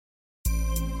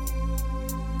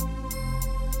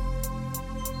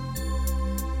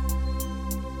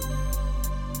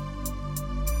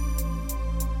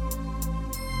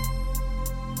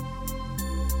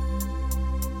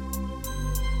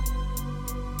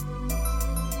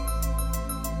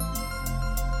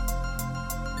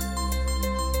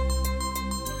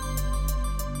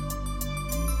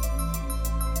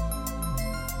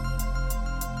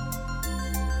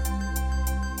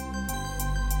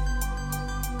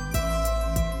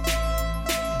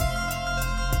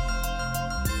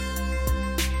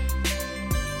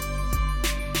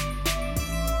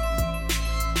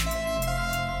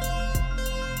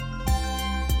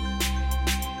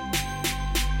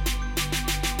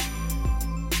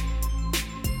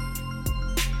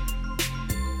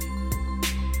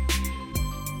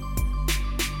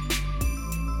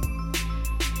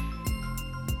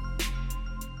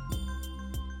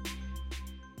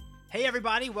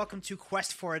everybody, welcome to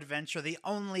Quest for Adventure, the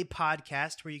only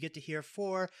podcast where you get to hear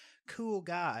four cool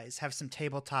guys have some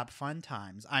tabletop fun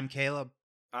times. I'm Caleb.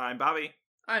 I'm Bobby.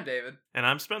 I'm David. And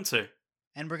I'm Spencer.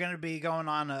 And we're going to be going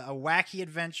on a wacky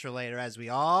adventure later, as we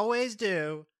always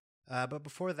do. But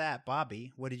before that,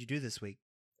 Bobby, what did you do this week?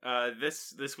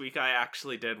 This week I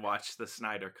actually did watch the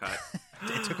Snyder Cut.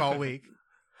 It took all week.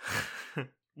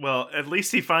 Well, at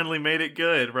least he finally made it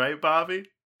good, right, Bobby?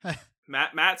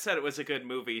 Matt said it was a good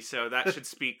movie, so that should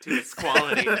speak to its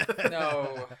quality.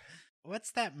 No.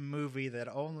 What's that movie that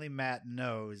only Matt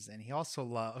knows and he also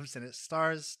loves, and it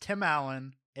stars Tim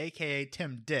Allen, a.k.a.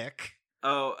 Tim Dick?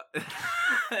 Oh,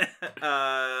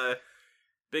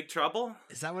 Big Trouble?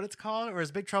 Is that what it's called? Or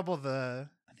is Big Trouble I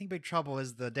think Big Trouble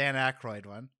is the Dan Aykroyd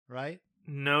one, right?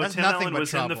 No, That's Tim nothing Allen but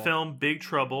was in the trouble. film Big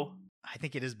Trouble. I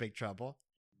think it is Big Trouble.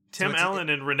 Tim Allen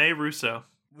and Rene Russo.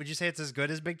 Would you say it's as good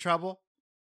as Big Trouble?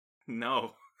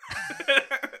 No.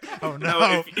 Oh,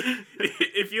 no.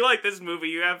 If you like this movie,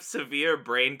 you have severe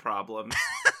brain problems.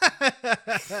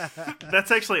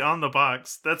 That's actually on the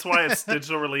box. That's why it's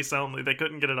digital release only. They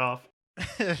couldn't get it off.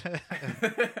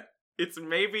 It's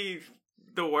maybe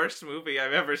the worst movie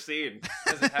I've ever seen.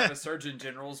 Does it have a Surgeon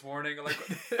General's warning? Like,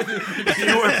 If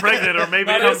you were pregnant or maybe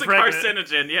That I'm is a pregnant.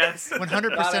 carcinogen, yes.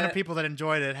 100% of people that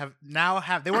enjoyed it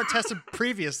they weren't tested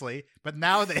previously, but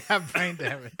now they have brain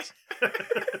damage.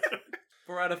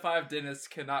 4 out of 5 dentists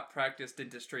cannot practice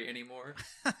dentistry anymore.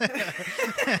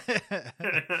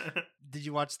 Did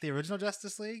you watch the original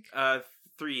Justice League?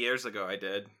 3 years ago I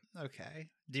did. Okay.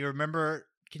 Do you remember?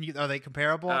 Are they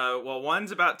comparable? Well,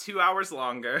 one's about 2 hours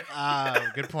longer.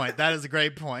 Good point. That is a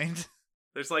great point.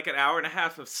 There's like an hour and a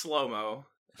half of slow-mo.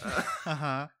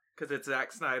 Uh-huh. Because it's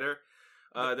Zack Snyder.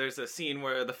 There's a scene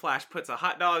where the Flash puts a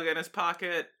hot dog in his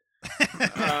pocket.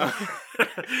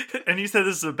 And you said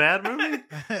this is a bad movie?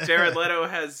 Jared Leto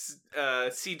has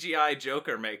CGI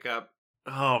Joker makeup.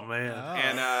 Oh, man.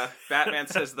 And Batman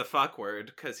says the fuck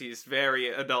word because he's very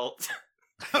adult.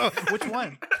 Oh, which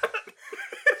one?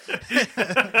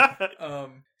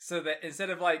 So that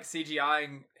instead of like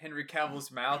CGIing Henry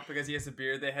Cavill's mouth because he has a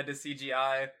beard, they had to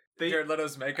CGI Jared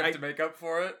Leto's makeup to make up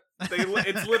for it.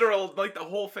 It's literal, like the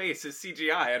whole face is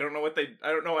CGI. I don't know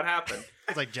what happened.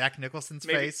 It's like Jack Nicholson's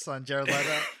face on Jared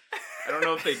Leto. I don't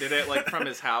know if they did it like from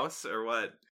his house or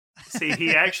what. See,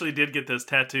 he actually did get those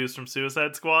tattoos from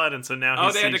Suicide Squad, and so now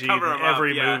he's they had to cover CG'd in him up,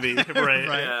 every yeah. movie.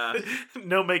 Right. Yeah.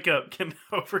 No makeup can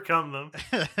overcome them.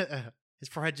 His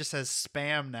forehead just says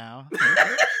spam now.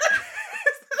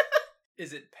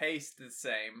 Is it paced the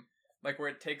same? Like where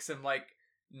it takes him like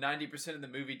 90% of the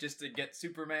movie just to get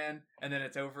Superman, and then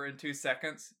it's over in 2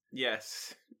 seconds?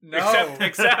 Yes. No.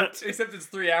 Except it's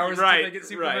 3 hours Right, until they get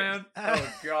Superman? right.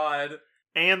 Oh, God.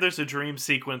 And there's a dream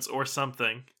sequence or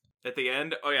something. at the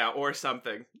end. Oh yeah, or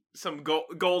something. Some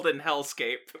golden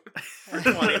hellscape for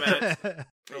 20 minutes.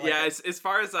 Yeah, as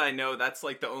far as I know, that's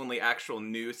like the only actual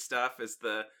new stuff is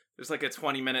there's like a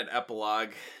 20-minute epilogue.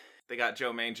 They got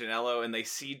Joe Manganiello, and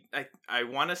I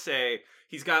want to say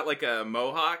he's got like a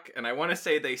mohawk, and I want to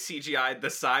say they CGI'd the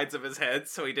sides of his head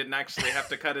so he didn't actually have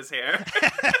to cut his hair.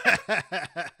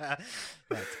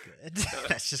 That's good.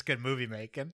 That's just good movie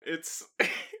making. It's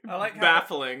I like how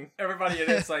baffling. everybody in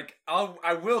it's like,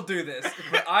 I will do this,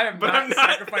 but I'm not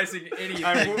sacrificing anything.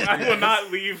 I will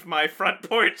not leave my front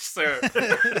porch, sir.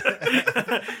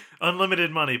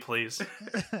 Unlimited money, please.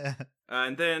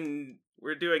 And then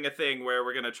we're doing a thing where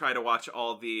we're going to try to watch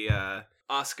all the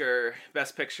Oscar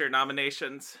Best Picture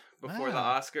nominations before the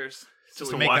Oscars. So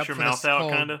Just to make wash up your for mouth this out, whole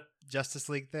kind of? Justice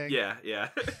League thing. Yeah.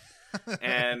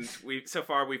 And so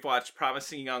far we've watched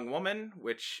Promising Young Woman,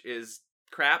 which is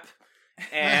crap,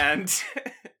 and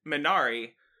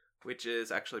Minari, which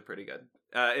is actually pretty good.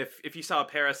 If you saw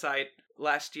Parasite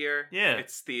last year, yeah,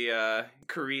 it's the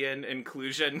Korean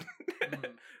inclusion.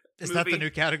 Is movie. that the new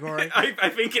category? I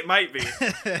think it might be.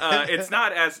 It's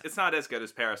not as good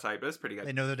as Parasite, but it's pretty good.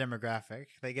 They know their demographic.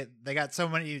 They got so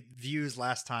many views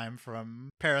last time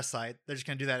from Parasite. They're just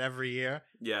gonna do that every year.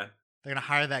 Yeah. They're gonna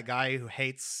hire that guy who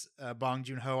hates Bong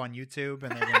Joon-ho on YouTube,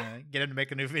 and they're gonna get him to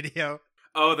make a new video.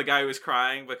 Oh, the guy who was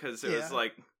crying because it was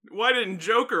like, why didn't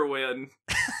Joker win?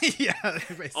 Yeah.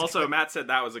 Basically. Also, Matt said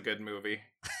that was a good movie.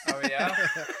 Oh, yeah?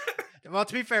 Well,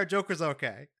 to be fair, Joker's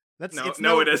okay. It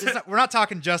isn't. We're not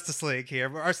talking Justice League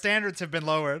here. Our standards have been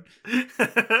lowered.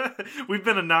 We've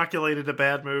been inoculated to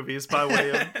bad movies by way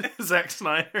of Zack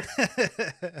Snyder.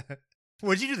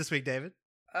 What did you do this week, David?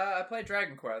 I played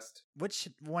Dragon Quest. Which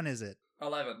one is it?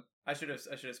 11. I should have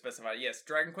specified. Yes,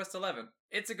 Dragon Quest 11.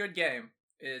 It's a good game.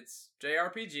 It's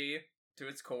JRPG to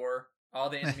its core. All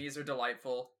the enemies are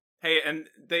delightful. Hey, and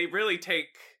they really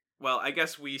take... Well, I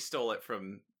guess we stole it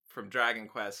from from Dragon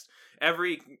Quest.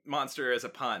 Every monster is a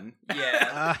pun.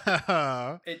 Yeah.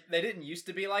 Oh. They didn't used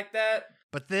to be like that.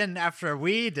 But then after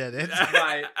we did it,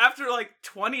 Right. After like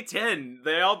 2010,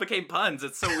 they all became puns.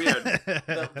 It's so weird.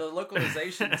 The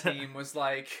localization team was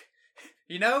like,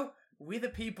 We the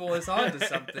People is on to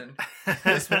something.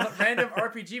 This one random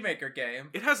RPG Maker game.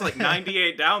 It has like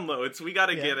 98 downloads. We got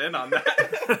to get in on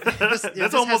that.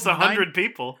 That's almost 100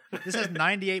 people. This has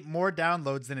 98 more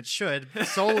downloads than it should,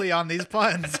 solely on these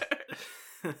puns.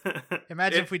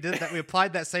 Imagine if we did that. We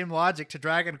applied that same logic to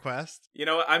Dragon Quest. You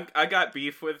know, I got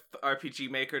beef with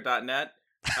RPGmaker.net.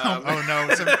 Oh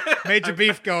no, some major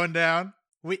beef going down.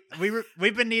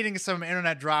 We've been needing some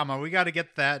internet drama. We got to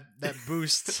get that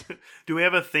boost. Do we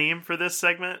have a theme for this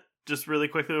segment? Just really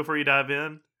quickly before you dive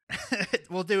in.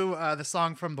 We'll do the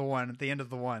song from the one at the end of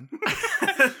the one.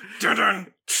 Dun-dun,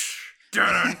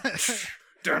 dun-dun,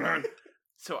 dun-dun.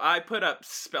 So I put up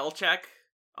spell check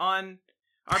on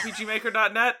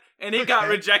RPGmaker.net, and it got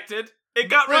rejected. It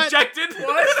got rejected.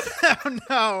 What? Oh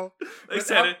no! They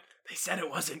said it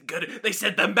wasn't good. They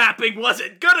said the mapping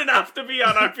wasn't good enough to be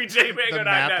on RPGmaker.net. The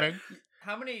mapping.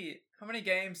 How many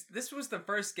games? This was the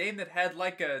first game that had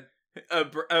like a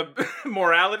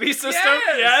morality system.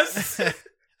 Yes! Yes.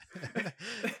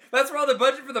 That's where all the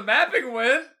budget for the mapping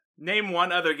went. Name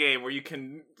one other game where you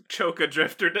can choke a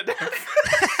drifter to death.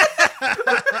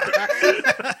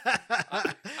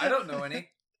 I don't know any.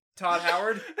 Todd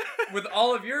Howard, with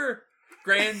all of your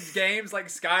grand games like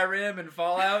Skyrim and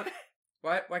Fallout,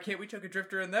 why can't we choke a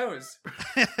drifter in those?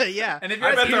 Yeah. And if I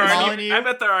you're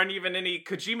bet there aren't even any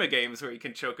Kojima games where you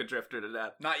can choke a drifter to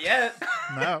death. not yet.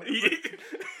 No.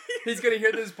 He's gonna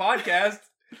hear this podcast.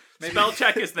 Maybe. Spell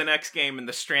check is the next game in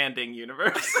the Stranding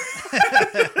universe.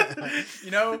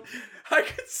 I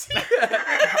could see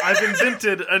that. I've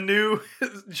invented a new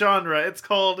genre. It's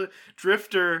called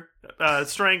Drifter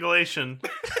Strangulation.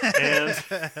 And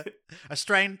a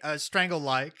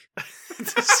strangle-like.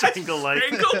 it's a strangle-like.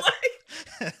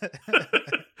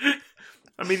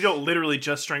 I mean, you don't literally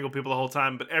just strangle people the whole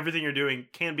time, but everything you're doing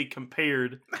can be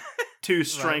compared to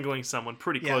strangling someone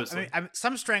pretty closely. I mean,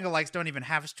 some strangle-likes don't even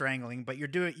have strangling, but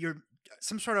you're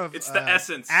some sort of it's the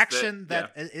essence action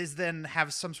that is then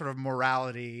have some sort of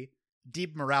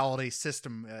deep morality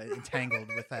system entangled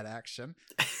with that action.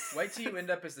 Wait till you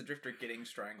end up as the drifter getting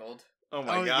strangled. Oh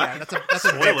my god! Yeah, that's a big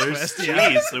Spoilers. twist.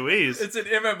 Jeez Louise. It's an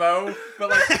MMO, but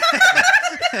like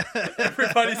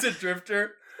everybody's a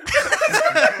drifter.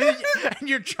 And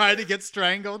you're trying to get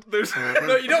strangled. No,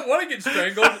 you don't want to get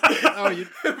strangled.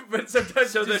 But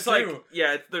sometimes so you there's do.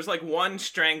 there's like one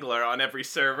strangler on every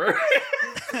server.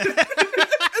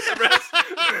 The rest.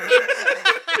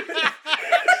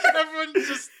 Everyone's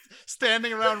just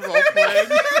standing around role playing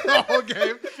the whole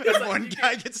game, and one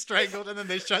guy gets strangled, and then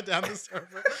they shut down the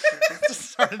server.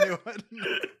 Just start a new one.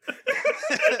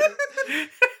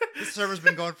 This server's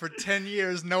been going for 10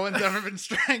 years. No one's ever been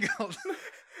strangled.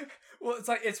 Well,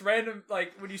 it's random.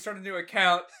 Like when you start a new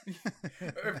account,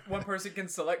 one person can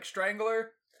select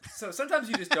Strangler. So sometimes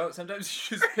you just don't. Sometimes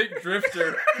you just pick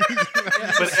Drifter.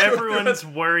 But everyone's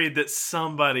worried that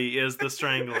somebody is the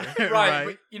strangler.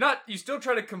 Right. But you still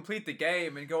try to complete the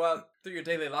game and go out through your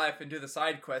daily life and do the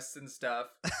side quests and stuff.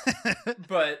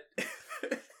 But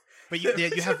you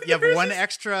have one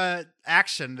extra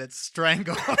action that's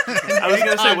strangle. I was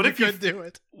gonna say,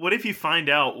 what if you find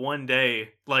out one day,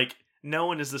 like, no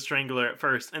one is the strangler at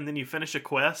first, and then you finish a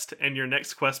quest, and your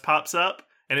next quest pops up,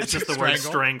 and it's just the word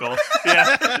strangle.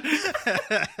 Yeah.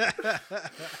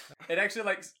 It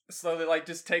actually slowly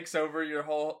just takes over your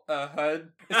whole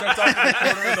HUD. It starts off in the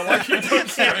corner and the one you don't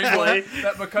strangle.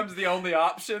 That becomes the only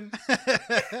option.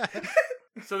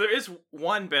 So there is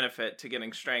one benefit to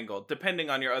getting strangled. Depending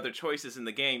on your other choices in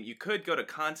the game, you could go to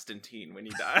Constantine when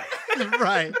you die.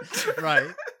 Right.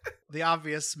 The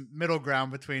obvious middle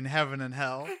ground between heaven and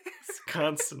hell.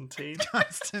 Constantine.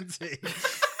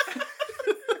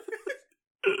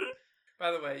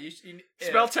 By the way,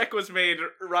 Spell check was made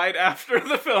right after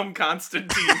the film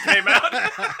Constantine came out.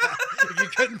 If you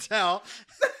couldn't tell.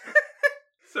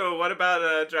 So what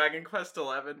about Dragon Quest XI,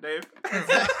 Dave?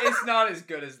 It's not as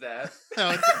good as that.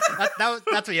 No,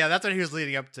 that's what he was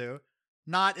leading up to.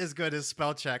 Not as good as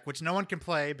spell check, which no one can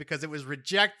play because it was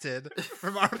rejected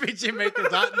from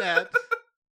RPGmaker.net,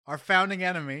 our founding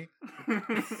enemy.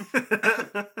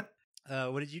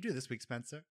 What did you do this week,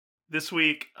 Spencer? This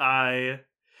week,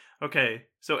 okay,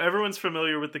 so everyone's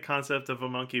familiar with the concept of a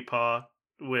monkey paw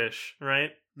wish, right?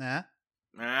 Nah.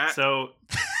 So,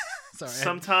 sorry.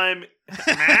 Sometime...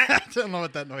 I don't know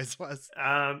what that noise was.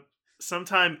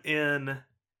 Sometime in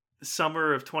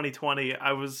summer of 2020,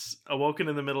 I was awoken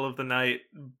in the middle of the night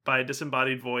by a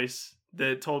disembodied voice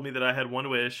that told me that I had one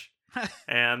wish,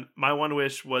 and my one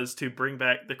wish was to bring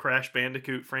back the Crash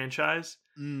Bandicoot franchise.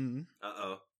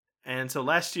 Uh-oh. And so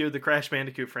last year, the Crash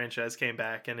Bandicoot franchise came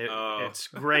back, and it's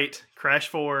great. Crash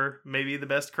 4, maybe the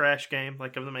best Crash game,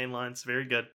 like of the main lines. Very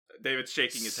good. David's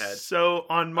shaking his head. So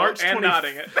on March and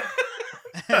nodding it.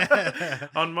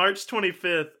 On March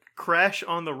 25th, Crash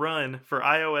on the Run for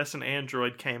iOS and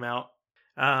Android came out.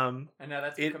 And now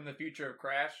that's become the future of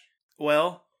Crash.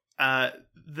 Well,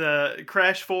 the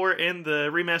Crash 4 and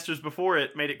the remasters before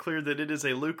it made it clear that it is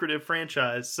a lucrative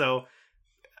franchise. So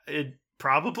it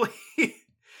probably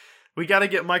we got to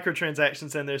get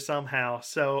microtransactions in there somehow.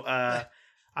 So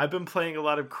I've been playing a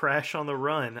lot of Crash on the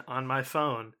Run on my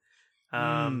phone.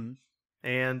 And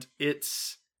it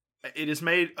is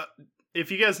made,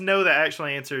 if you guys know the actual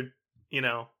answer,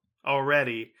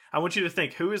 already, I want you to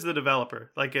think, who is the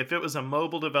developer? Like, if it was a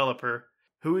mobile developer,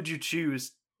 who would you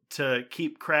choose to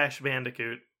keep Crash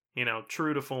Bandicoot,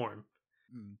 true to form?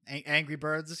 Angry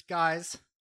Birds, guys.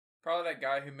 Probably that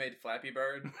guy who made Flappy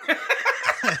Bird.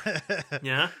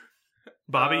 Yeah?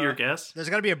 Bobby, your guess? There's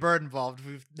got to be a bird involved.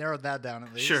 We've narrowed that down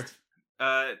at least. Sure.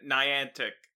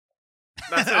 Niantic.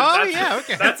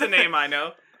 Okay. That's a name I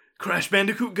know. Crash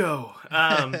Bandicoot Go.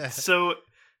 So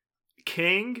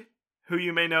King, who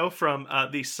you may know from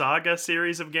the Saga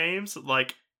series of games,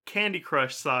 like Candy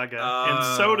Crush Saga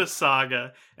and Soda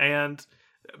Saga and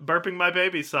Burping My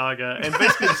Baby Saga, and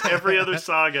basically just every other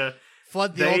saga.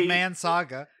 Flood the Old Man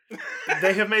Saga.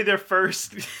 They have made their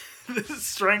first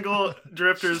Strangle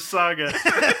Drifters Saga.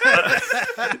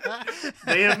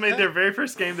 They have made their very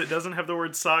first game that doesn't have the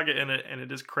word saga in it, and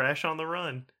it is Crash on the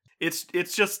Run. It's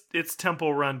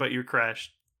Temple Run, but you're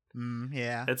Crash.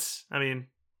 Yeah. That's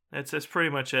pretty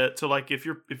much it. So like if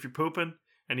you're pooping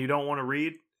and you don't want to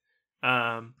read,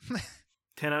 10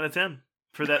 out of 10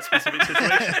 for that specific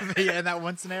situation. Yeah, in that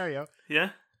one scenario. Yeah.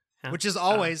 Which is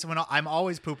always when I'm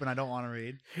always pooping, I don't want to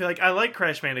read. You're like, I like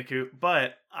Crash Bandicoot,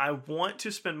 but I want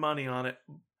to spend money on it.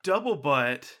 Double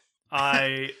but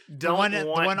I don't want the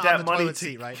one that on the money toilet to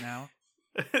seat right now.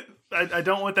 I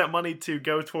don't want that money to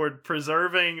go toward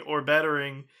preserving or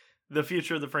bettering the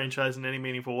future of the franchise in any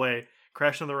meaningful way.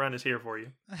 Crash on the Run is here for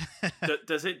you.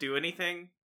 Does it do anything?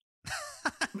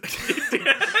 Do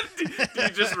you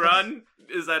just run?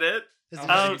 Is that it? You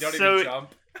don't even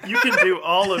jump. You can do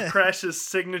all of Crash's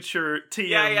signature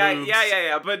TM moves.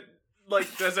 Yeah. But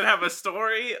like, does it have a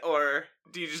story, or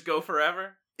do you just go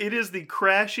forever? It is the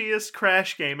crashiest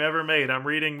Crash game ever made. I'm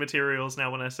reading materials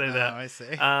now when I say that. Oh, I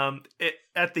see.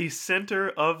 At the center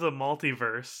of the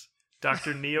multiverse,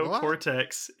 Dr. Neo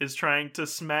Cortex is trying to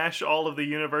smash all of the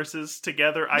universes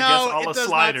together. I guess all the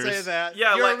sliders. Not say that.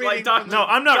 Yeah, like Dr. No,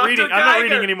 I'm not Dr. reading. Geiger. I'm not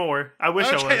reading anymore. I wish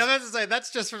I was. Okay, I was about to say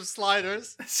that's just from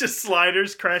Sliders. It's just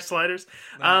sliders, Crash sliders.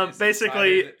 Nice.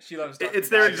 Basically, She loves Dr. it's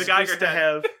their Geiger. excuse to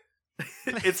have.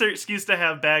 It's their excuse to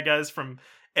have bad guys from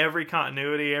every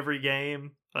continuity, every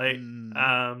game. Like,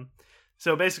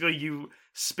 so basically, you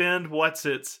spend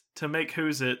what's-its to make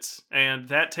who's-its, and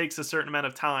that takes a certain amount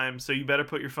of time. So you better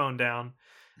put your phone down.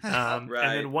 Right. And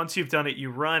then once you've done it,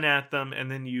 you run at them, and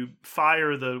then you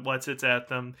fire the what's-its at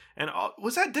them. And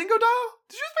was that Dingo Doll?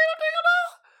 Did you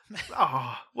just Dingo Doll?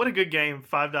 Oh, what a good game!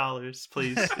 $5,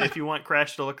 please, if you want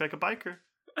Crash to look like a biker.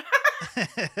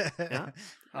 Yeah.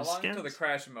 How long until the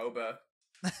Crash MOBA?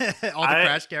 All the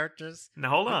Crash characters.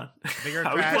 Now hold on. Bigger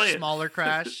How we play Crash, it. smaller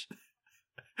Crash.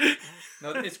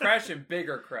 No, it's Crash and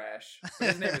Bigger Crash.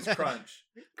 His name is Crunch.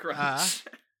 Crunch.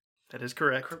 That is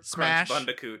correct. Smash. Crunch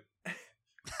Bandicoot.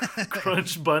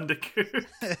 Crunch Bandicoot.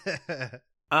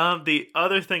 The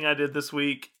other thing I did this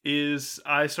week is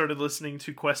I started listening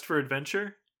to Quest for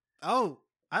Adventure. Oh,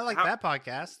 I like that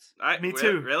podcast. Me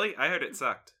too. Really? I heard it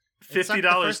sucked. $50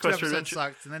 Quest for for Adventure.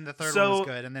 Sucked, and then the third one was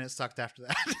good, and then it sucked after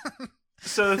that.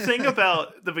 So the thing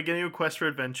about the beginning of Quest for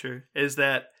Adventure is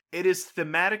that it is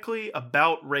thematically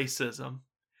about racism.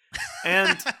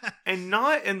 And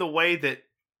not in the way that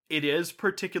it is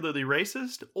particularly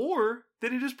racist or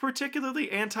that it is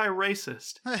particularly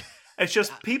anti-racist. It's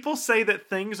just people say that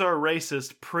things are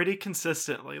racist pretty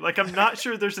consistently. Like, I'm not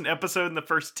sure there's an episode in the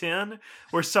first 10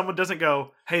 where someone doesn't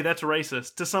go, hey, that's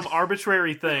racist, to some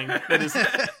arbitrary thing that is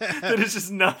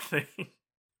just nothing.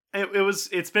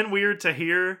 It's been weird to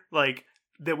hear, like,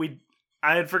 that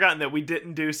I had forgotten that we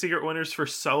didn't do Secret Winners for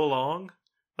so long.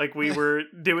 Like, we were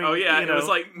doing, it was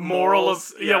like moral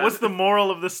morals, of, what's the moral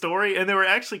of the story? And they were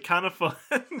actually kind of fun.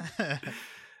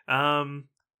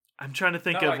 I'm trying to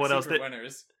think Not of like what else. Secret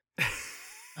Winners.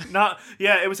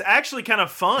 It was actually kind of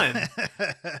fun.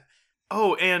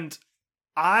 Oh, and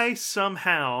I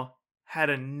somehow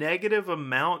had a negative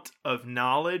amount of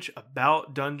knowledge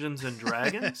about Dungeons and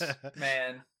Dragons.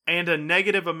 Man. and a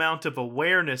negative amount of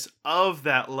awareness of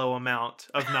that low amount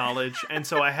of knowledge, and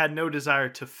so I had no desire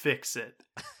to fix it.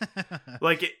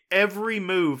 Like every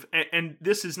move, and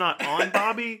this is not on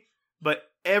Bobby, but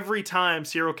every time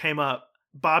Cyril came up,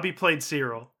 Bobby played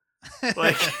Cyril.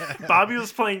 Like Bobby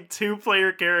was playing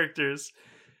 2-player characters,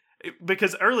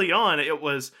 because early on it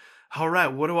was, all right,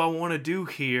 what do I want to do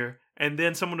here? And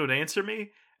then someone would answer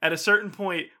me. At a certain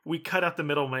point, we cut out the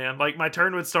middleman. Like, my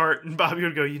turn would start, and Bobby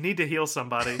would go, you need to heal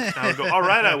somebody. And I would go, all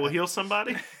right, I will heal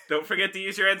somebody. Don't forget to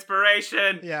use your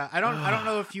inspiration. Yeah, I don't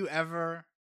know if you ever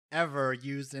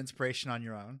used inspiration on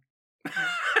your own.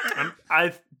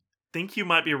 I think you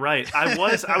might be right. I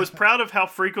was proud of how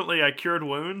frequently I cured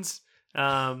wounds.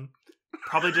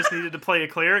 Probably just needed to play a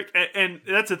cleric, and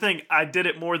that's the thing. I did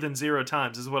it more than 0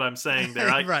 times, is what I'm saying there.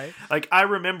 Right. Like I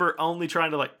remember only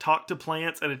trying to like talk to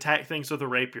plants and attack things with a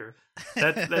rapier.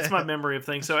 That's my memory of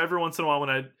things. So every once in a while,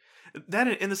 when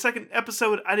in the second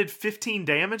episode, I did 15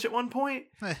 damage at one point.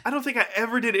 I don't think I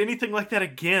ever did anything like that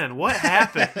again. What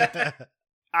happened?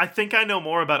 I think I know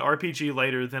more about RPG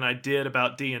later than I did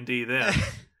about D&D then.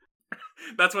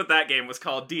 That's what that game was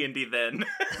called, D&D then.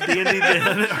 D&D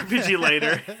then, RPG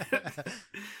later.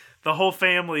 The whole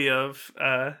family of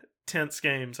tense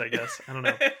games, I guess. I don't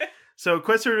know. So,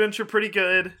 Quest for Adventure, pretty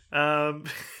good. 10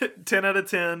 out of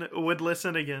 10. Would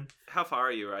listen again. How far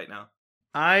are you right now?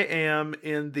 I am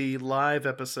in the live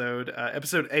episode,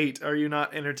 episode 8. Are you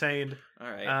not entertained? All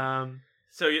right.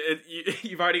 So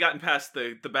you've already gotten past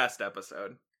the best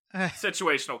episode.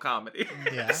 Situational comedy.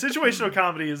 Yeah. Situational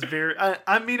comedy is very...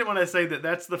 I mean it when I say that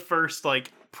that's the first,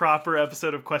 like, proper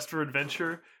episode of Quest for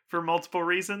Adventure for multiple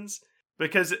reasons.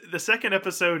 Because the second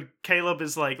episode, Caleb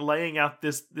is, like, laying out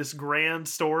this grand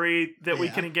story that we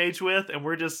can engage with, and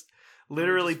we're just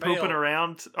literally pooping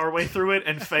around our way through it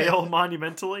and fail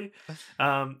monumentally.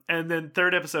 And then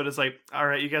third episode is like, all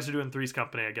right, you guys are doing Three's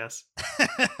Company, I guess.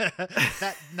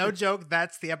 No joke,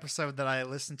 that's the episode that I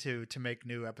listen to make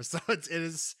new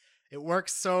episodes. It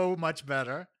works so much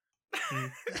better.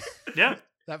 Yeah.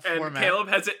 That and format. Caleb,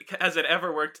 has it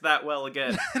ever worked that well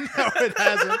again? No, it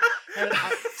hasn't.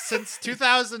 Since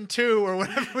 2002 or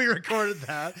whenever we recorded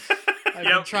that.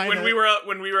 When we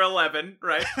were 11,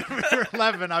 right? When we were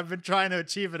 11, I've been trying to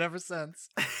achieve it ever since.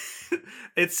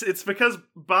 It's because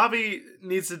Bobby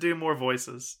needs to do more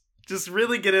voices. Just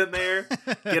really get in there,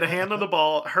 get a hand on the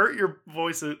ball, hurt your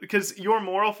voices. Because your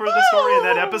moral for the story in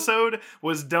that episode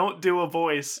was don't do a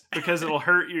voice because it'll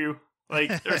hurt you.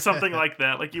 Like, or something like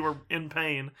that. Like you were in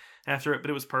pain after it, but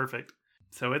it was perfect.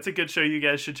 So it's a good show. You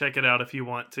guys should check it out if you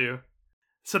want to.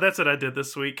 So that's what I did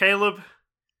this week. Caleb,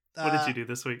 what did you do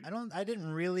this week? I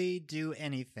didn't really do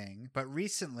anything, but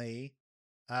recently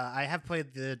I have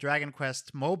played the Dragon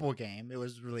Quest mobile game. It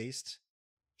was released.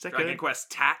 Is that Dragon good?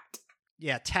 Quest Tact?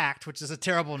 Yeah, Tact, which is a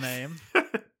terrible name.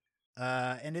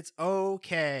 And it's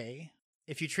okay.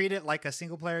 If you treat it like a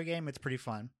single player game, it's pretty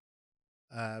fun.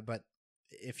 But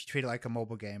if you treat it like a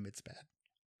mobile game, it's bad.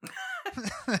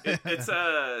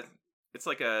 It's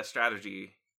like a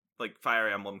strategy, like Fire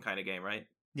Emblem kind of game, right?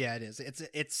 Yeah, it is.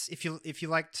 It's if you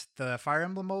liked the Fire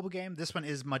Emblem mobile game, this one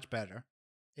is much better.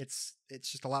 It's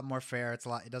just a lot more fair.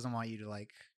 It doesn't want you to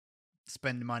like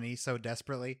spend money so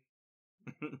desperately.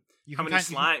 How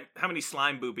many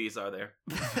slime boobies are there?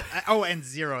 Oh, and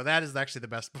 0. That is actually the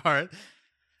best part.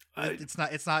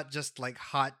 It's not just like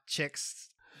hot chicks.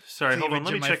 Sorry, hold on.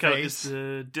 Let me check out. Face. Is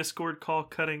the Discord call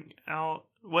cutting out?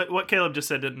 What Caleb just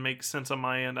said didn't make sense on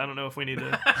my end. I don't know if we need to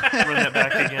run that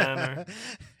back again. Or...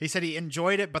 He said he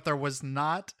enjoyed it, but there was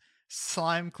not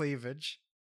slime cleavage.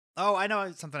 Oh, I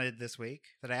know something I did this week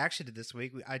that I actually did this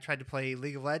week. I tried to play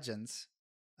League of Legends.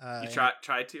 You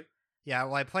tried to? Yeah,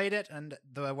 well, I played it, and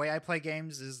the way I play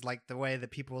games is like the way that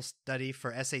people study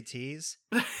for SATs,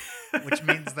 which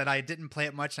means that I didn't play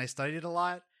it much and I studied it a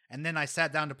lot. And then I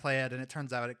sat down to play it, and it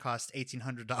turns out it cost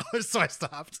 $1,800, so I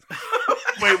stopped.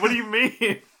 Wait, what do you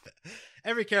mean?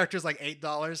 Every character is like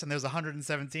 $8, and there's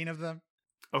 117 of them.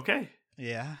 Okay.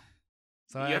 Yeah.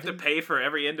 So you have to pay for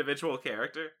every individual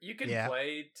character? You can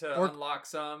play to unlock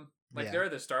some. Like, there are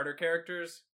the starter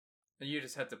characters, and you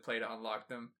just have to play to unlock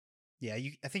them. Yeah,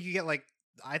 I think you get like...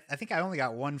 I think I only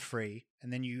got one free,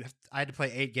 and then I had to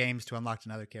play 8 games to unlock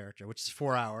another character, which is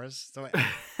 4 hours. So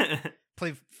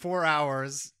play 4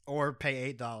 hours or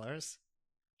pay $8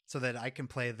 so that I can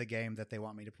play the game that they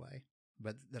want me to play.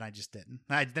 But then I just didn't.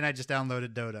 Then I just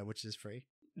downloaded Dota, which is free.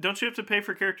 Don't you have to pay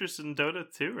for characters in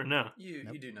Dota too, or no?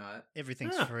 You do not.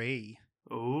 Everything's free.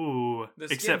 Ooh, the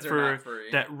except for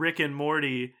that Rick and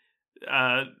Morty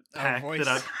pack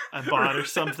that I bought or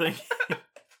something.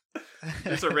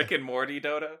 There's a Rick and Morty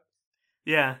Dota?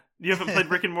 Yeah. You haven't played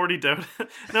Rick and Morty Dota?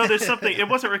 No, there's something. It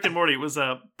wasn't Rick and Morty. It was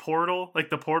a Portal, like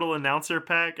the Portal announcer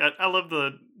pack. I love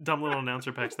the dumb little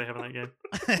announcer packs they have in that game.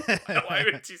 Why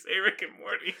would you say Rick and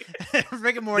Morty?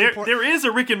 Rick and Morty. There is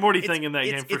a Rick and Morty thing in that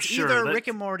game for it's sure. Either Rick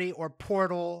and Morty or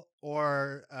Portal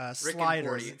or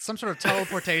Sliders. It's some sort of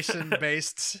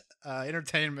teleportation-based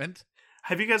entertainment.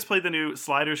 Have you guys played the new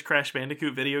Sliders Crash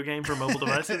Bandicoot video game for mobile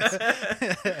devices?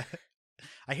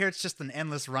 I hear it's just an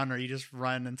endless runner. You just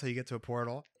run until you get to a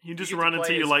portal. You just run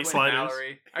until you like sliders.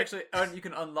 Mallory. Actually, you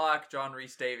can unlock John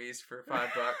Rhys Davies for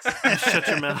 $5. Shut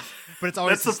your mouth. But it's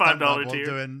always That's the the stunt $5 double tier.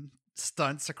 doing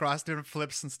stunts across, doing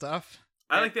flips and stuff.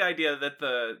 I like the idea that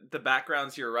the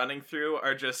backgrounds you're running through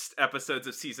are just episodes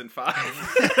of season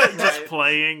 5. Just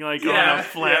playing like on a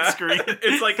flat screen.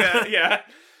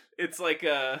 It's like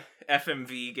a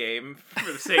FMV game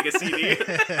for the Sega CD.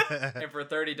 And for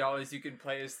 $30, you can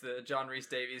play as the John Rhys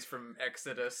Davies from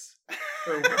Exodus.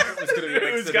 Or it was going to be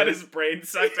Exodus. Who's got his brain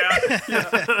sucked out.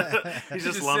 He's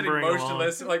just sitting lumbering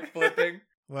motionless, like flipping.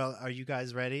 Well, are you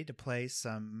guys ready to play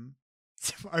some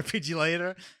RPG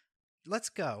later? Let's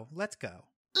go. Let's go!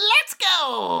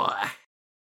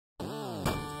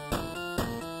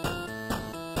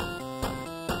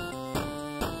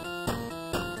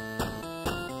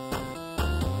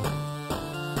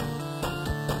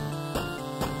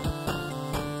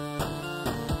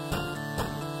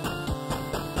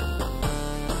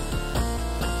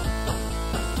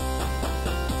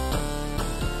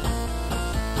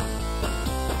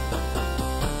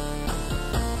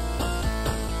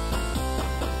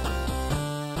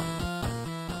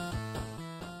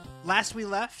 Last we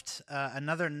left,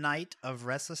 another night of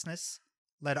restlessness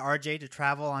led RJ to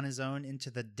travel on his own into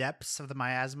the depths of the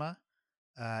miasma.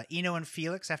 Eno and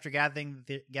Felix, after gathering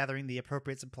the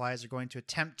appropriate supplies, are going to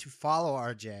attempt to follow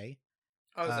RJ.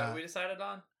 Oh, is that what we decided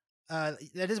on?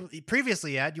 That is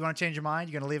previously. Ed, you want to change your mind?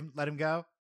 You're going to let him go?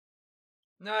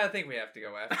 No, I think we have to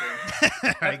go after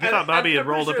him. Right, I thought Bobby had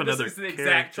rolled up this another is the character.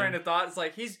 exact train of thought. It's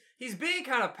like he's being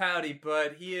kind of pouty,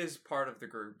 but he is part of the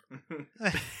group.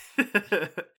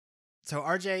 So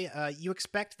RJ, you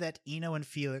expect that Eno and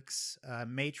Felix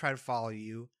may try to follow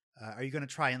you. Are you going to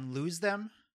try and lose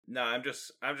them? No, I'm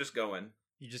just going.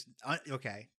 You just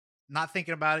okay, not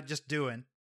thinking about it, just doing.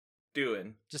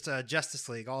 Just Justice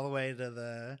League all the way to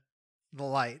the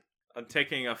light. I'm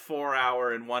taking a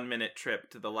 4-hour and 1-minute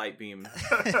trip to the light beam.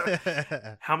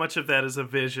 How much of that is a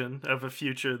vision of a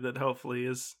future that hopefully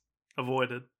is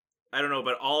avoided? I don't know,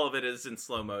 but all of it is in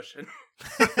slow motion.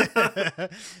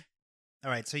 All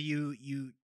right, so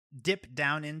you dip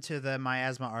down into the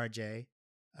miasma, RJ,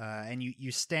 and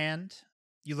you stand.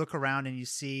 You look around and you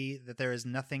see that there is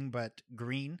nothing but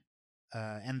green,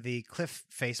 and the cliff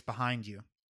face behind you.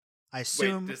 I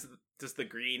assume does the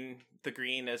green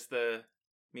is the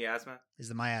miasma? Is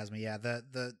the miasma? Yeah.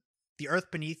 The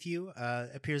earth beneath you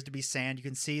appears to be sand. You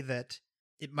can see that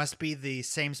it must be the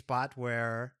same spot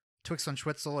where Twix and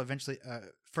Schwitzel eventually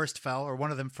first fell, or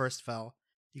one of them first fell.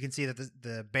 You can see that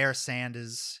the bare sand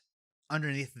is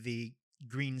underneath the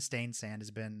green stained sand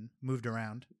has been moved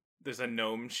around. There's a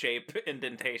gnome shape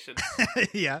indentation.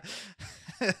 Yeah.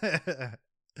 And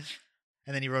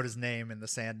then he wrote his name in the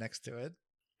sand next to it.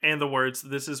 And the words,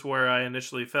 "This is where I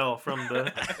initially fell," from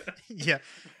the... Yeah.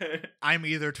 I'm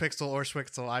either Twixel or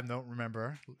Schwixel. I don't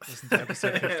remember. Listen to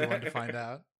episode 51 to find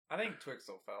out. I think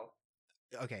Twixel fell.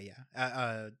 Okay,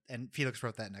 yeah. And Felix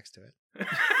wrote that next to it.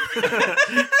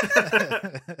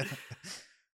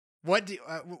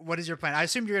 What is your plan? I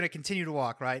assume you're going to continue to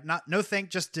walk, right? No think,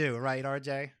 just do, right,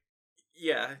 RJ?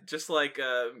 Yeah, just like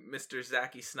Mr.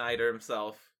 Zacky Snyder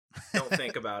himself. Don't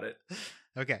think about it.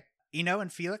 Okay. Eno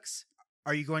and Felix,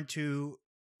 are you going to...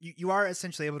 You are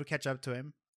essentially able to catch up to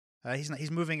him.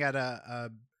 He's moving at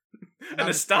an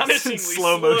astonishingly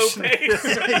slow slow motion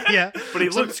pace. Yeah. But he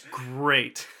looks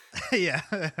great. Yeah.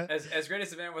 As great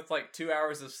as a man with like 2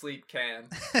 hours of sleep can.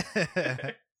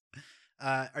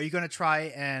 Are you going to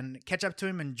try and catch up to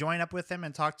him and join up with him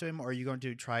and talk to him, or are you going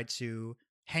to try to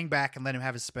hang back and let him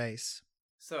have his space?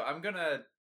 So I'm going to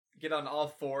get on all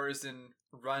fours and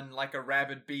run like a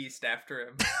rabid beast after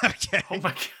him. Okay. Oh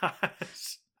my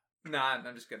gosh. Nah,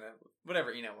 I'm just going to...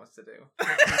 Whatever Eno wants to do.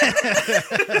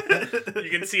 You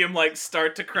can see him like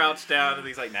start to crouch down and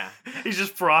he's like, nah. He's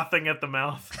just frothing at the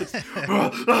mouth.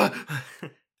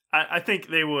 I think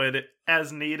they would,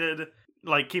 as needed,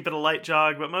 like keep it a light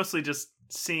jog, but mostly just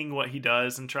seeing what he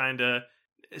does and trying to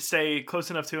stay close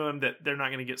enough to him that they're not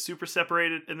going to get super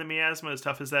separated in the miasma, as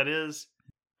tough as that is.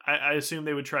 I assume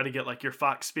they would try to get like your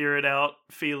fox spirit out,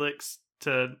 Felix,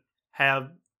 to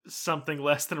have something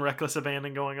less than reckless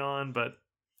abandon going on, but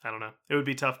I don't know. It would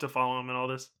be tough to follow him in all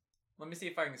this. Let me see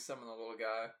if I can summon the little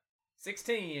guy.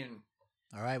 16.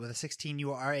 All right, with a 16,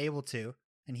 you are able to,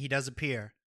 and he does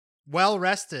appear. Well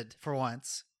rested for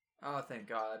once. Oh, thank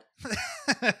God.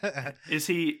 Is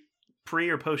he pre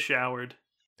or post showered?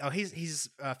 Oh, he's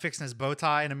fixing his bow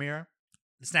tie in a mirror.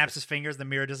 Snaps his fingers, the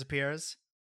mirror disappears.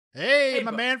 Hey,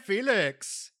 my man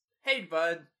Felix. Hey,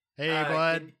 bud. Hey,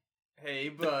 bud. Hey,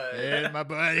 bud. Hey, my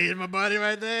buddy. He's my buddy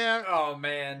right there. Oh,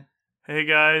 man. Hey,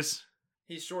 guys.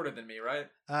 He's shorter than me, right?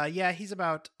 Yeah, he's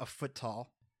about a foot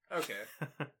tall. Okay.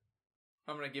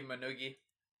 I'm going to give him a noogie.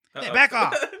 Hey, back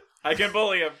off. I can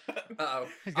bully him. Uh-oh.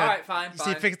 He's All got- right, fine, You fine.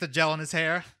 see, he fixed the gel in his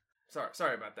hair.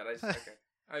 Sorry about that. It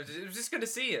was just good to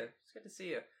see you. It's good to see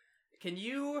you. Can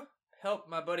you help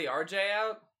my buddy RJ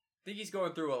out? I think he's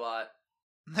going through a lot.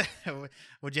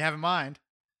 What'd you have in mind?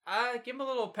 Give him a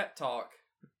little pep talk.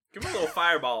 Give him a little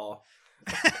fireball.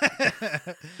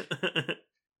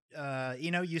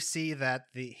 You see that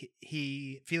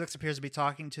Felix appears to be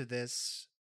talking to this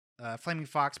flaming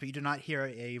fox, but you do not hear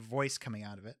a voice coming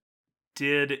out of it.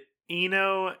 Did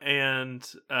Eno and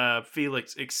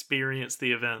Felix experience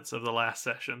the events of the last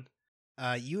session?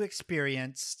 You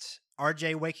experienced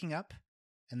RJ waking up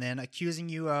and then accusing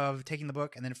you of taking the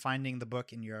book and then finding the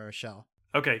book in your shell.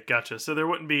 Okay, gotcha. So there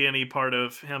wouldn't be any part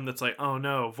of him that's like, oh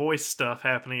no, voice stuff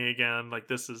happening again. Like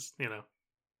this is,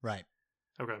 Right.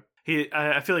 Okay.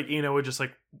 I feel like Eno would just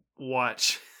like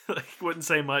watch, like wouldn't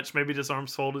say much. Maybe just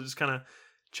arms folded, just kind of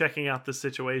checking out the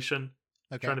situation,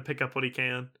 Okay. trying to pick up what he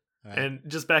can, All right. and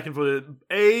just back and forth.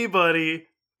 Hey buddy,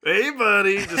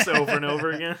 just over and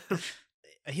over again.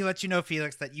 He lets you know,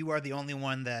 Felix, that you are the only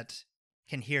one that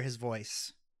can hear his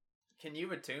voice. Can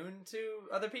you attune to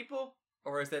other people?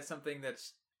 Or is that something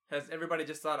has everybody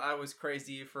just thought I was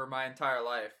crazy for my entire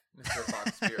life, Mr.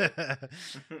 Fox Spirit?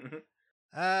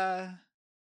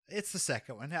 It's the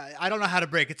second one. I don't know how to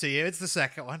break it to you. It's the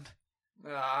second one.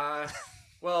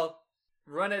 Well,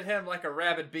 run at him like a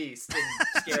rabid beast and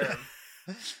scare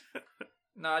him.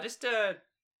 Nah, just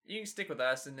you can stick with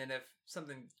us, and then if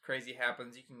something crazy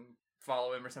happens, you can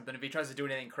follow him or something. If he tries to do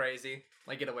anything crazy,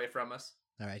 like get away from us.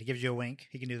 All right, he gives you a wink.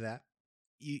 He can do that.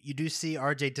 You do see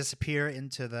RJ disappear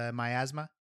into the miasma.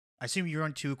 I assume you're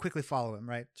going to quickly follow him,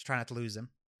 right? Just try not to lose him.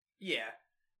 Yeah.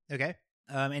 Okay.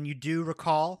 And you do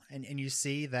recall, and you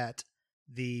see that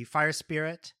the fire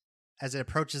spirit, as it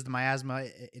approaches the miasma,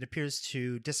 it appears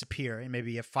to disappear in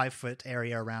maybe a 5-foot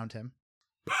area around him.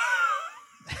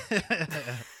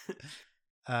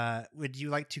 Would you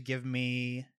like to give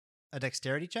me a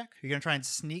dexterity check? Are you going to try and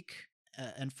sneak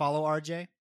and follow RJ?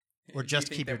 Or Do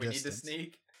just you think keep that your we distance? Need to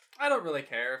sneak? I don't really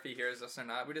care if he hears us or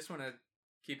not. We just want to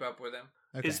keep up with him.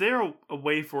 Okay. Is there a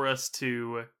way for us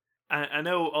to? I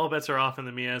know all bets are off in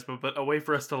the miasma, but a way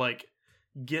for us to like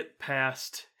get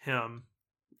past him,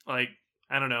 like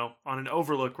I don't know, on an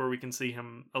overlook where we can see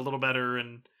him a little better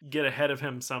and get ahead of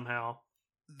him somehow.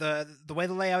 The way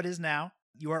the layout is now,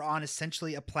 you are on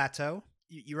essentially a plateau.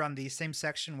 You're on the same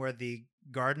section where the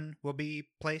garden will be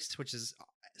placed, which is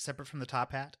separate from the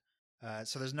top hat.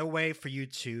 So there's no way for you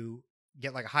to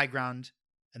get like a high ground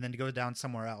and then to go down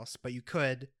somewhere else. But you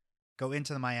could go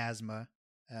into the miasma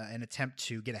and attempt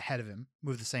to get ahead of him,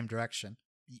 move the same direction.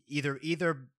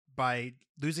 Either by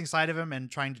losing sight of him and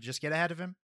trying to just get ahead of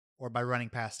him, or by running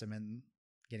past him and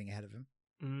getting ahead of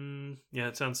him. Yeah,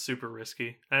 it sounds super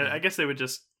risky. I guess they would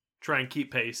just try and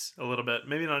keep pace a little bit.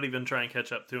 Maybe not even try and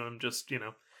catch up to him. Just,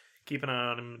 keep an eye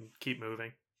on him and keep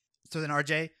moving. So then,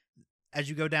 RJ, as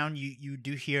you go down, you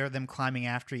do hear them climbing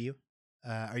after you.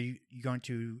 Are you going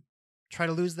to try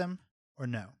to lose them or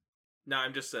no? No,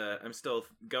 I'm still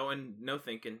going, no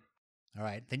thinking. All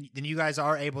right. Then you guys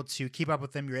are able to keep up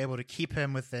with him. You're able to keep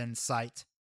him within sight.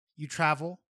 You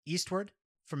travel eastward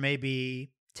for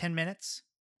maybe 10 minutes.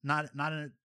 Not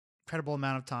an incredible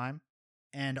amount of time.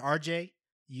 And RJ,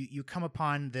 you come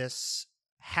upon this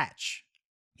hatch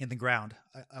in the ground,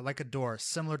 like a door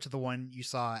similar to the one you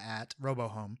saw at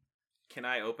Robohome. Can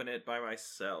I open it by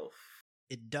myself?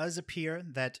 It does appear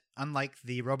that, unlike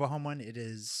the Robohome one, it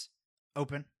is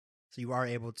open, so you are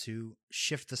able to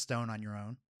shift the stone on your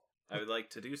own. I would like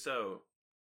to do so.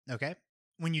 Okay.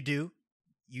 When you do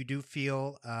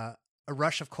feel a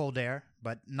rush of cold air,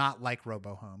 but not like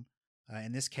Robohome.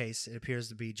 In this case, it appears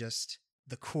to be just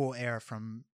the cool air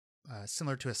from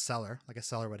similar to a cellar, like a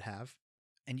cellar would have.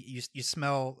 And you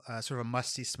smell sort of a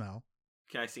musty smell.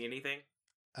 Can I see anything?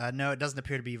 No, it doesn't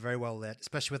appear to be very well lit,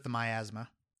 especially with the miasma.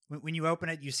 When you open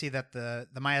it, you see that the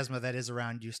miasma that is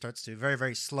around you starts to very,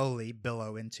 very slowly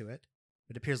billow into it.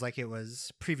 It appears like it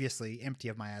was previously empty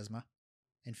of miasma.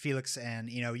 And Felix and,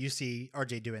 you see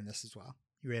RJ doing this as well.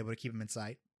 You were able to keep him in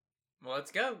sight. Well,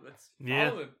 let's go. Let's Yeah.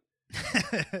 follow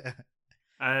him.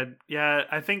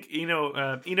 I think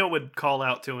Eno would call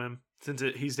out to him since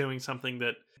he's doing something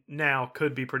that now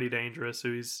could be pretty dangerous.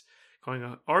 So he's calling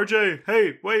out, RJ,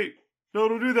 hey, wait, no,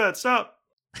 don't do that, stop.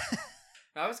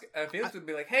 Felix would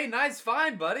be like, hey, nice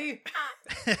find, buddy.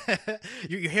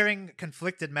 You're hearing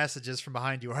conflicted messages from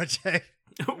behind you, RJ.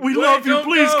 We love you,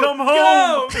 please come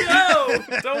home.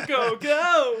 Go! Don't go,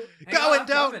 go! Go and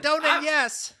don't and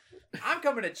yes. I'm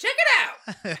coming to check it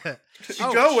out.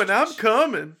 You go and I'm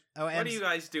coming. Oh, What are you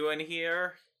guys doing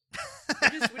here?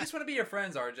 We just want to be your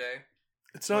friends, RJ.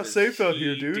 It's What not is safe out he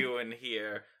here, dude. doing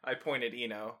here? I pointed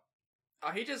Eno.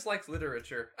 Oh, he just likes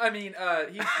literature. I mean,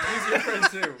 he's your friend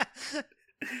too.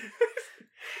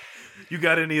 You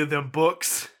got any of them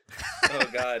books? Oh,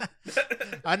 God.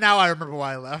 Now I remember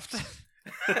why I left.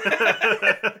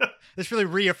 This really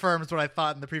reaffirms what I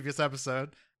thought in the previous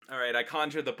episode. All right, I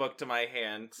conjure the book to my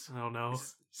hand. Oh, no.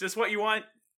 Is this what you want?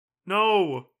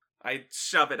 No. I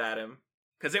shove it at him.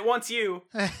 Because it wants you.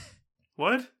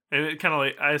 What? And it kind of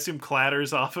like, I assume,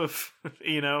 clatters off of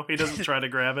Eno. He doesn't try to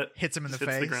grab it. Hits him in the Just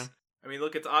hits face. the ground. I mean,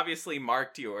 look, it's obviously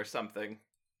marked you or something.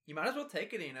 You might as well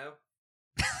take it, Eno.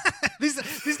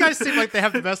 These guys seem like they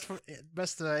have the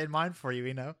best in mind for you,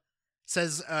 Eno.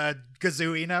 Says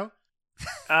Gazoo Eno.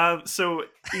 So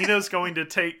Eno's going to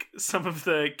take some of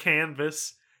the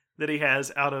canvas that he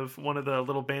has out of one of the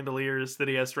little bandoliers that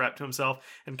he has strapped to himself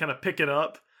and kind of pick it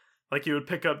up like you would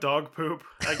pick up dog poop,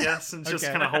 I guess, and just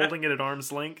Okay. kind of holding it at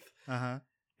arm's length. Uh-huh.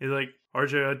 He's like,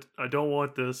 RJ, I don't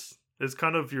want this. It's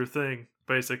kind of your thing,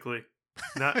 basically.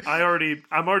 Now, I'm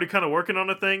already kind of working on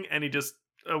a thing, and he just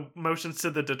motions to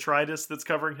the detritus that's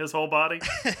covering his whole body.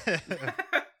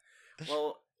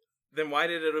 Well, then why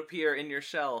did it appear in your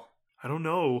shell? I don't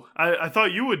know. I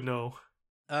thought you would know.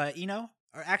 Eno,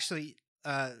 or actually,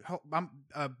 a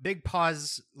big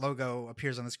pause logo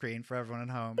appears on the screen for everyone at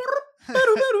home.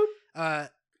 Yeah,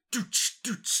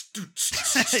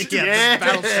 Yeah. the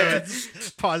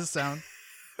Battletoads pause sound.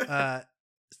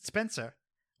 Spencer,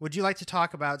 would you like to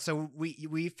talk about? So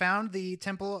we found the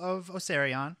Temple of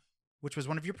Osirion, which was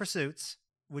one of your pursuits.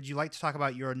 Would you like to talk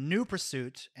about your new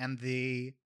pursuit and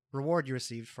the reward you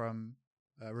received from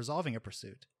resolving a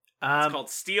pursuit? It's called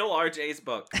Steal RJ's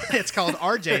book. It's called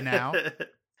RJ now.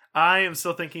 I am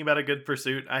still thinking about a good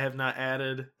pursuit. I have not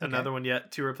added another one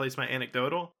yet to replace my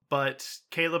anecdotal, but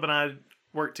Caleb and I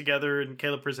worked together and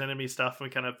Caleb presented me stuff and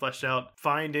we kind of fleshed out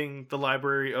finding the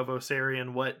library of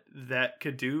Osirion, what that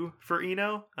could do for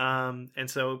Eno. And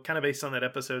so kind of based on that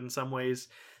episode in some ways,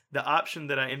 the option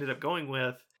that I ended up going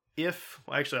with,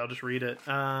 I'll just read it.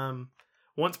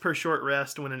 Once per short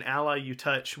rest, when an ally you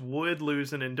touch would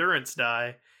lose an endurance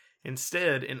die,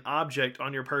 instead an object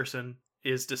on your person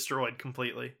is destroyed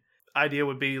completely. Idea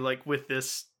would be like with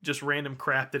this just random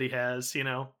crap that he has,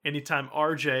 anytime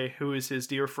RJ, who is his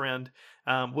dear friend,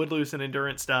 would lose an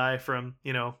endurance die from,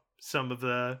 some of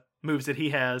the moves that he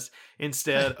has,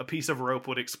 instead a piece of rope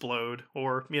would explode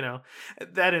or,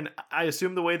 and I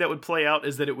assume the way that would play out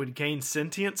is that it would gain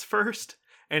sentience first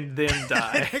and then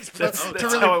die. That's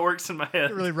really, how it works in my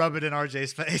head. Really rub it in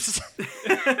RJ's face.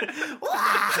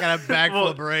 I got a bag full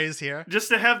of berets here. Just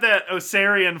to have that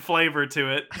Osirian flavor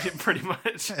to it, pretty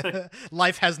much.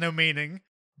 Life has no meaning.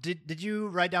 Did you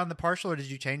write down the partial or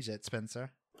did you change it,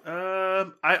 Spencer?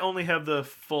 I only have the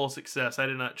full success. I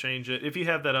did not change it. If you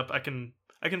have that up, I can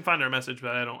find our message,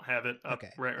 but I don't have it up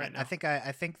right now. I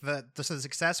think the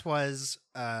success was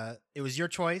it was your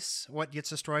choice what gets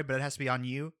destroyed, but it has to be on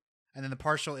you. And then the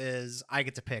partial is I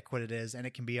get to pick what it is, and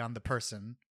it can be on the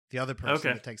other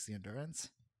person that takes the endurance.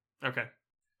 Okay.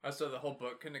 Oh, so the whole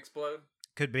book can explode?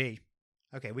 Could be.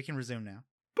 Okay, we can resume now.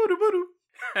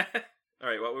 All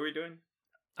right, what were we doing?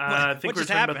 I think what we're just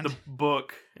talking happened? about the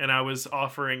book, and I was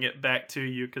offering it back to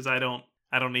you because I don't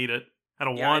need it. I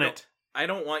don't want it. I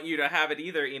don't want you to have it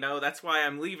either, that's why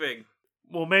I'm leaving.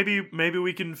 Well, maybe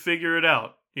we can figure it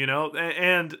out,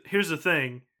 And here's the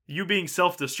thing. You being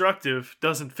self-destructive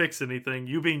doesn't fix anything.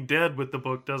 You being dead with the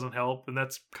book doesn't help, and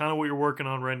that's kind of what you're working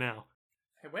on right now.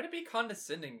 Hey, way to be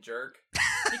condescending, jerk.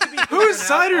 Whose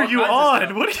side are you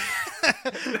on? What?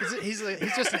 He's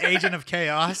just an agent of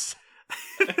chaos.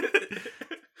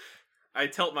 I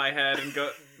tilt my head and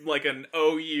go like an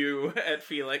OU at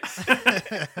Felix.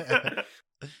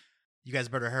 You guys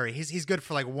better hurry. He's good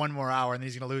for like one more hour, and then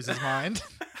he's gonna lose his mind.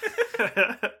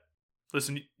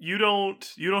 Listen, you don't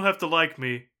have to like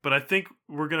me, but I think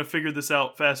we're gonna figure this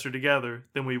out faster together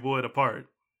than we would apart.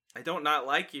 I don't not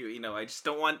like you, I just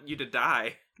don't want you to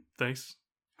die. Thanks.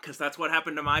 Because that's what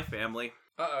happened to my family.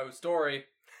 Uh-oh, story.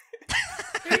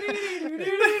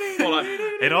 Hold on.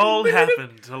 It all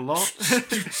happened a long...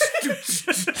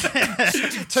 It's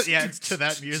to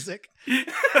that music. His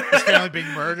family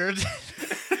being murdered.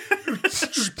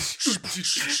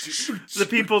 The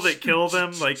people that kill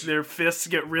them, like their fists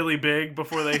get really big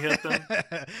before they hit them.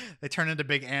 They turn into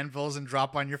big anvils and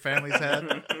drop on your family's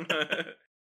head.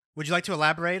 Would you like to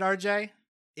elaborate, RJ?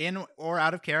 In or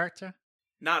out of character?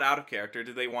 Not out of character.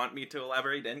 Do they want me to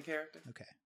elaborate in character? Okay.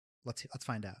 Let's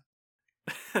find out.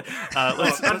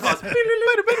 Let's unpause.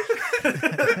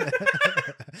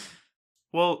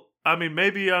 Well, I mean,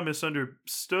 maybe I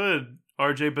misunderstood,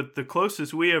 RJ, but the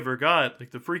closest we ever got,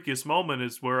 like the freakiest moment,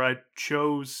 is where I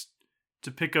chose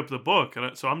to pick up the book,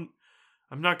 and so I'm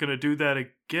not going to do that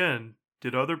again.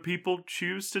 Did other people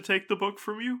choose to take the book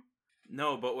from you?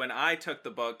 No, but when I took the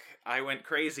book, I went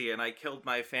crazy and I killed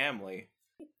my family.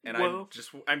 And Well-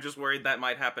 I'm just worried that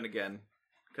might happen again,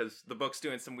 because the book's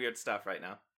doing some weird stuff right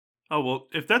now. Oh, well,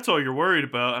 if that's all you're worried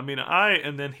about, I mean,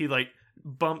 and then he, like,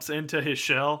 bumps into his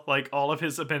shell, like, all of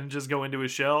his appendages go into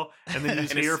his shell, and then you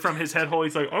just And hear it's- from his head hole,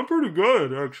 he's like, I'm pretty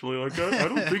good, actually, like, I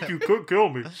don't think you could kill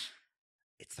me.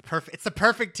 It's the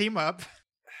perfect team up.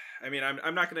 I mean,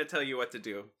 I'm not going to tell you what to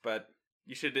do, but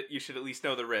you should at least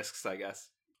know the risks, I guess.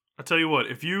 I'll tell you what,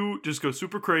 if you just go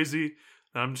super crazy,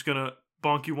 I'm just gonna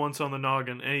bonk you once on the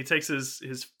noggin, and he takes his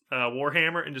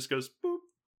warhammer and just goes, boop.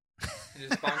 And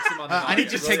just bonks him on the I need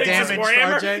noggin, to take rolls damage,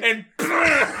 Warhammer RJ. and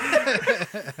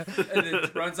and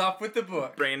then runs off with the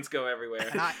book. brains go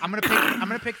everywhere. I'm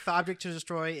gonna pick the object to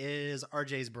destroy is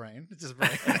RJ's brain. It's his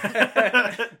brain.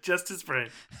 Just his brain.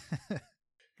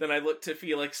 Then I look to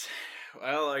Felix.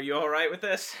 Well, are you all right with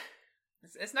this?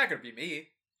 It's not gonna be me.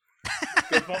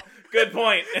 Good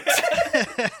point.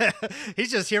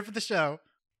 He's just here for the show.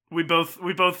 We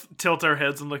both tilt our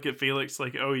heads and look at Felix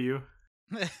like, oh, you.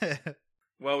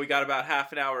 Well, we got about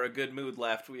half an hour of good mood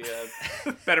left. We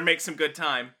better make some good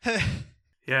time.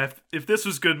 Yeah, if this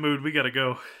was good mood, we gotta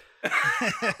go.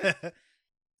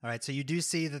 All right, so you do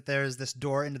see that there's this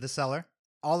door into the cellar.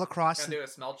 All across. Can I do a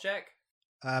smell check?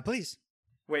 Please.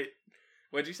 Wait,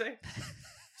 what'd you say?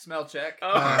 Smell check.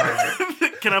 Oh.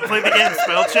 Can I play the game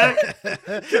spell check?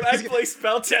 Can I play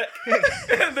spell check?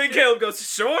 And then Caleb goes,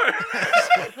 sure.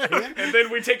 And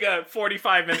then we take a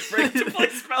 45-minute break to play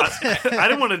spell check. I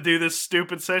didn't want to do this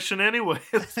stupid session anyway.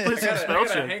 Let's play I some got spell a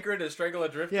check. hankering to strangle a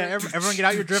drifter. Yeah, everyone get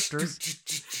out your drifters.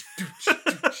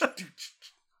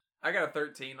 I got a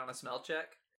 13 on a smell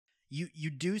check.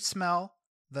 You do smell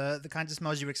the kinds of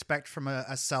smells you expect from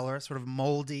a cellar, sort of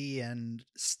moldy and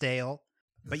stale.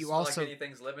 But you Smell also like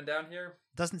anything's living down here.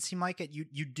 doesn't seem like it.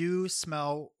 You do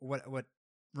smell what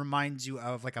reminds you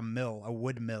of like a mill, a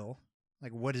wood mill,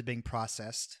 like wood is being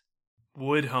processed.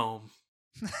 Wood home.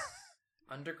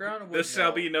 Underground. Wood This shall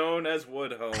mill. be known as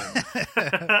Wood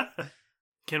Home.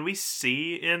 Can we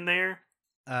see in there?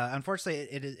 Unfortunately,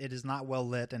 it is not well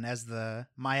lit, and as the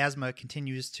miasma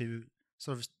continues to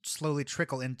sort of slowly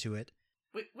trickle into it,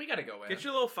 We gotta go in. Get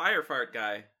your little fire fart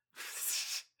guy.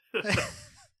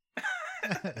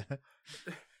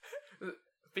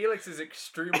 Felix is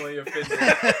extremely offended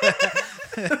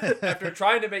after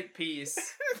trying to make peace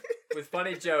with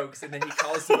funny jokes, and then he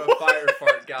calls him a fire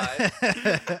fart guy.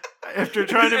 After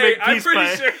trying to Hey, make peace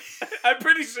by... I'm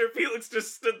pretty sure Felix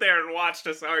just stood there and watched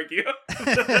us argue.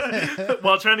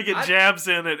 while trying to get jabs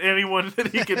in at anyone that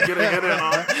he could get a hit in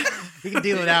on. he can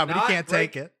deal it out, but he Not can't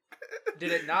take it.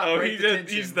 Did it not Oh, break the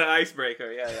tension? he's the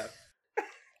icebreaker. Yeah.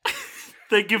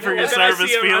 Thank you for And your then I service,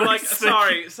 see him, Felix. I'm like,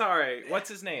 Thank you. sorry. What's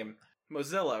his name?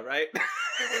 Mozilla, right?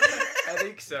 I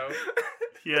think so.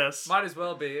 Yes. Might as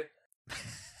well be.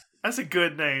 That's a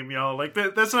good name, y'all. Like,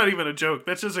 that's not even a joke.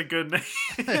 That's just a good name.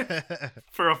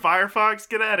 For a Firefox,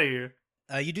 get out of here.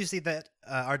 You do see that,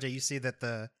 RJ, you see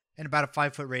that in about a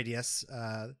 5-foot radius,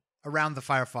 around the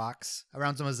Firefox,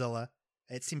 around Mozilla,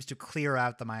 it seems to clear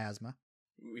out the miasma.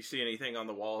 We see anything on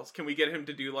the walls? Can we get him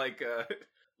to do like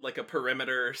a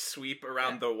perimeter sweep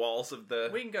around the walls of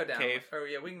the We can go down. cave? Oh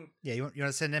yeah, we can. Yeah, you want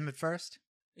to send him at first?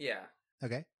 Yeah.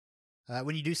 Okay.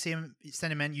 When you do send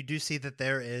him in, you do see that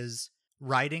there is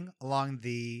writing along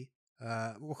the,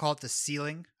 we'll call it the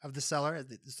ceiling of the cellar.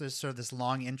 There's sort of this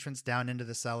long entrance down into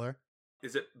the cellar.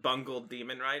 Is it bungled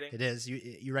demon writing? It is.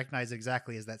 You recognize it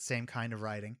exactly as that same kind of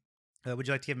writing. Would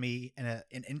you like to give me an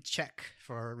int check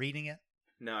for reading it?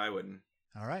 No, I wouldn't.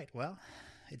 All right. Well,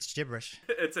 it's gibberish.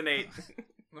 It's an 8.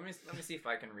 Let me see if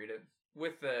I can read it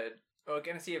with the. Oh,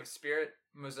 can I see if Spirit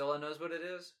Mozilla knows what it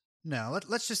is? No.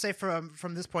 Let's just say from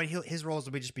this point, his rolls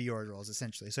will just be your rolls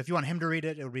essentially. So if you want him to read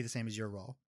it, it will be the same as your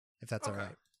roll, if that's all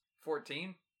right.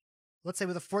 14. Let's say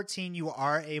with a 14, you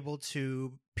are able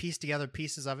to piece together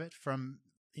pieces of it from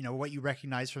what you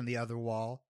recognize from the other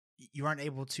wall. You aren't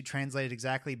able to translate it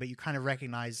exactly, but you kind of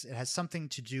recognize it has something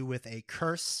to do with a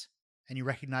curse, and you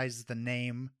recognize the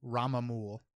name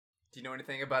Ramamul. Do you know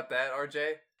anything about that,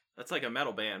 RJ? That's like a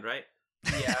metal band, right?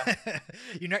 Yeah.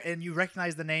 And you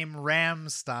recognize the name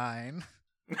Ramstein.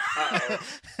 Uh-oh.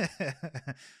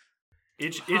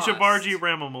 Ichibarji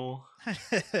Ramamul.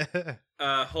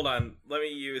 Hold on. Let me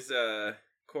use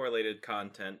correlated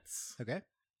contents. Okay.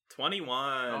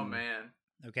 21. Oh, man.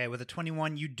 Okay, with a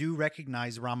 21, you do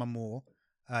recognize Ramamul.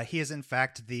 He is in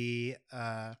fact the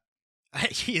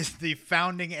he is the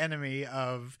founding enemy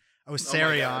of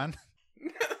Osarion,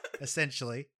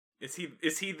 essentially. Is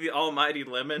he the almighty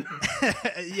lemon?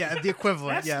 Yeah, the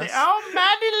equivalent. That's Yes, the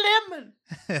almighty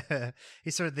lemon.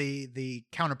 he's sort of the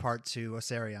counterpart to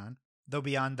Osarion. Though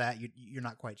beyond that, you're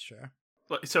not quite sure.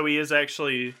 So he is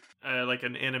actually like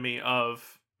an enemy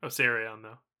of Osarion,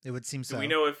 though. It would seem so.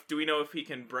 Do we know if he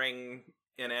can bring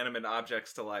inanimate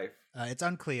objects to life? It's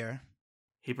unclear.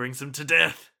 He brings them to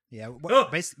death. Yeah,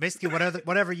 basically,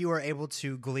 whatever you are able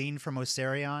to glean from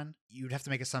Osarion, you'd have to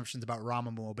make assumptions about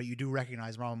Ramamul, but you do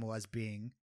recognize Ramamul as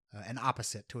being an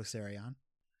opposite to Osarion.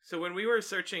 So when we were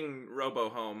searching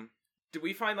Robohome, did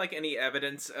we find like any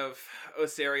evidence of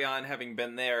Osarion having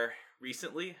been there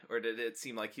recently, or did it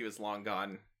seem like he was long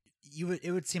gone?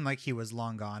 It would seem like he was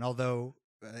long gone, although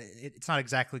it's not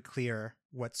exactly clear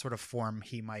what sort of form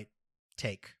he might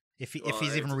take. If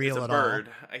he's even real it's a at bird.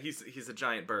 He's a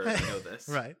giant bird. I know this.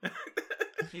 Right.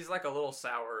 He's like a little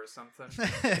sour or something.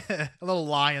 A little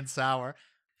lion sour.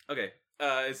 Okay.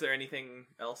 Is there anything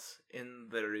else in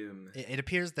the room? It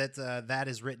appears that that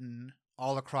is written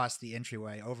all across the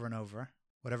entryway, over and over.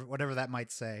 Whatever that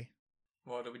might say.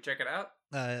 Well, do we check it out?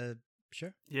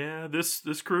 Sure. Yeah,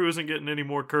 this crew isn't getting any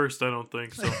more cursed, I don't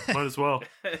think, so might as well.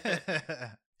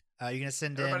 You're gonna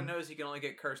send Everybody in. knows you can only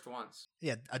get cursed once.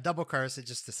 Yeah, a double curse. It's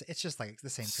just like the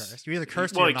same curse. You're either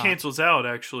cursed Well, or it you're not. cancels out,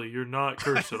 actually. You're not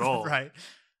cursed at all. Right.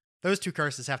 Those two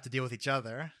curses have to deal with each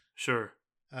other. Sure.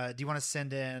 Do you want to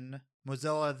send in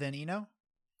Mozilla then Eno?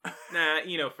 Nah,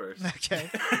 Eno first. Okay.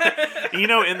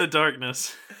 Eno in the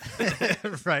darkness.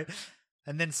 Right.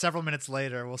 And then several minutes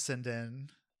later, we'll send in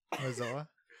Mozilla.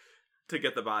 To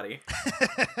get the body.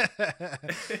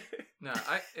 No,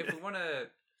 if we want to,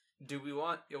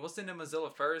 we'll send in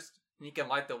Mozilla first, and he can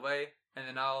light the way, and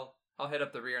then I'll head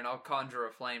up the rear and I'll conjure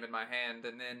a flame in my hand,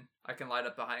 and then I can light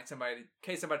up behind somebody in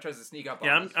case somebody tries to sneak up on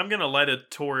us. I'm gonna light a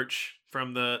torch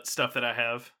from the stuff that I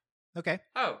have. Okay.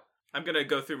 Oh, I'm gonna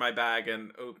go through my bag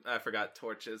and I forgot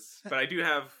torches, but I do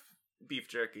have beef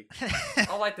jerky.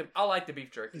 I'll light the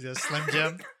beef jerky. Is it a Slim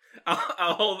Jim?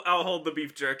 I'll hold the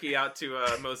beef jerky out to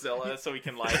Mozilla so we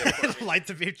can light it for me. Light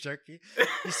the beef jerky.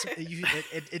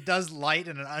 It does light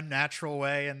in an unnatural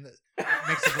way and it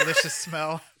makes a delicious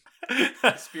smell.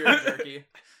 Spirit jerky.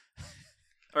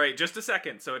 All right, just a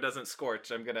second so it doesn't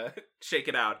scorch. I'm gonna shake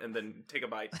it out and then take a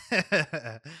bite.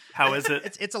 How is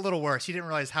it? It's a little worse. You didn't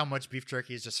realize how much beef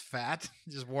jerky is just fat,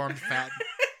 just warm fat.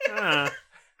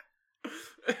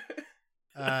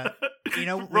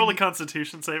 Roll a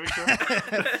Constitution saving throw.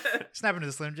 Snap into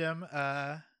the Slim Jim.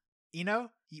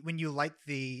 When you light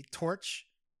the torch,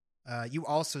 you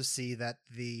also see that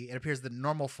it appears the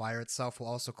normal fire itself will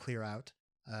also clear out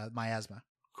miasma.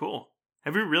 Cool.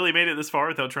 Have we really made it this far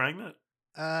without trying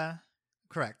that?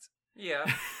 Correct. Yeah.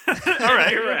 All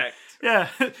right. Correct. Yeah.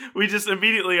 We just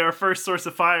immediately, our first source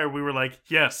of fire, we were like,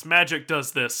 yes, magic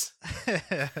does this.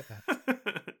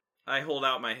 I hold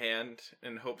out my hand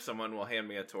and hope someone will hand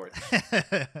me a torch.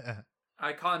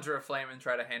 I conjure a flame and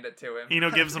try to hand it to him. Eno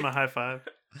gives him a high five.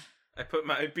 I put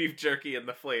my beef jerky in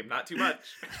the flame. Not too much.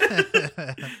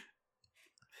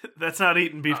 That's not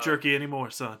eating beef jerky anymore,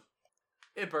 son.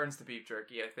 It burns the beef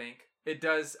jerky, I think. It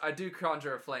does. I do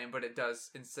conjure a flame, but it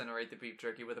does incinerate the beef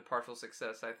jerky with a partial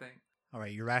success, I think. All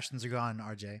right, your rations are gone,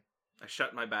 RJ. I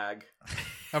shut my bag.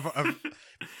 of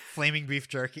flaming beef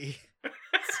jerky.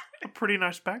 A pretty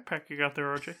nice backpack you got there,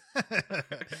 RJ. Are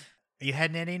you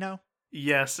heading in, Eno?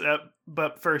 Yes,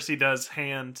 but first he does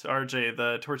hand RJ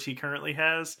the torch he currently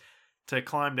has to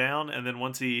climb down, and then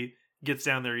once he gets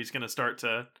down there, he's going to start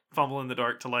to fumble in the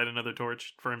dark to light another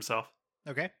torch for himself.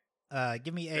 Okay.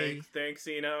 Give me a. Thanks,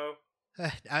 Eno. Do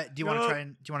you want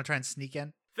to try and sneak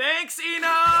in? Thanks, Eno.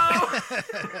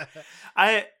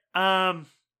 I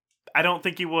don't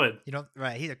think he would. You don't.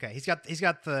 Right. He's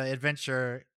got the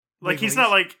adventure. Like he's not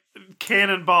like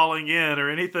cannonballing in or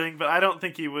anything, but I don't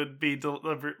think he would be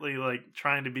deliberately like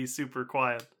trying to be super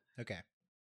quiet. Okay.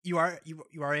 You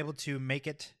are able to make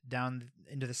it down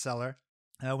into the cellar.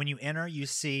 When you enter, you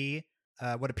see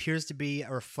what appears to be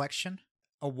a reflection,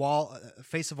 a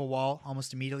face of a wall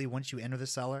almost immediately once you enter the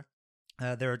cellar.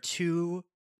 There are two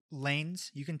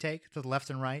lanes you can take to the left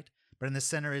and right, but in the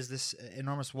center is this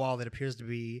enormous wall that appears to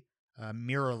be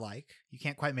mirror-like. You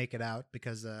can't quite make it out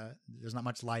because there's not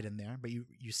much light in there, but you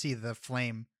see the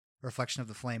reflection of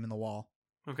the flame in the wall.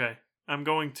 Okay. I'm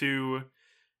going to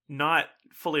not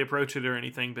fully approach it or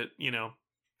anything, but,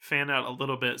 fan out a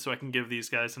little bit so I can give these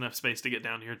guys enough space to get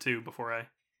down here too before I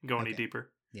go any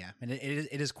deeper. Yeah, and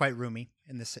it is quite roomy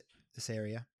in this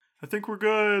area. I think we're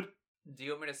good. Do you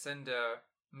want me to send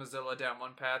Mozilla down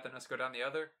one path and us go down the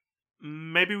other?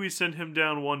 Maybe we send him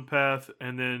down one path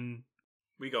and then...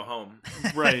 We go home.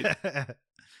 Right.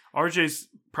 RJ's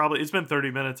probably... It's been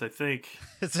 30 minutes, I think.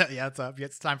 It's up.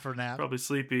 It's time for a nap. Probably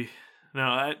sleepy.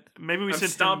 No, maybe we I'm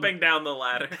send stomping down the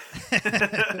ladder.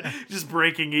 Just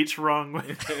breaking each wrong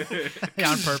way.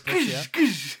 Yeah, on purpose, yeah.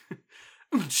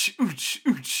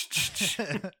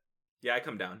 Yeah, I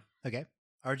come down. Okay.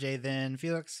 RJ, then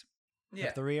Felix. Yeah.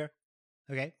 Up the rear.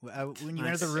 Okay. When you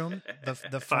Nice. enter the room,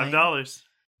 the flame, $5.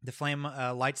 the flame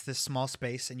lights this small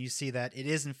space, and you see that it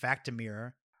is in fact a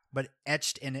mirror, but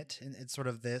etched in it, and it's sort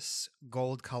of this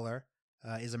gold color,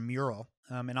 is a mural.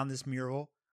 And on this mural,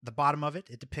 the bottom of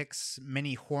it depicts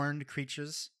many horned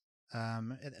creatures,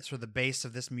 at sort of the base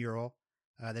of this mural,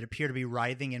 that appear to be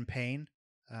writhing in pain.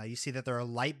 You see that there are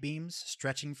light beams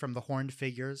stretching from the horned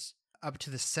figures up to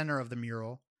the center of the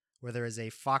mural, where there is a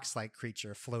fox-like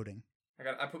creature floating.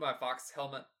 I put my fox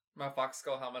skull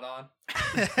helmet on.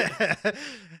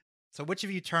 So which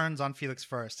of you turns on Felix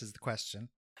first is the question.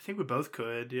 I think we both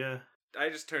could, yeah. I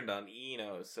just turned on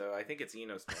Eno, so I think it's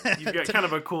Eno's turn. You've got kind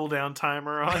of a cooldown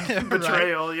timer on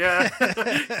Betrayal, yeah.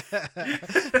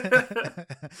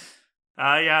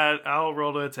 Yeah, I'll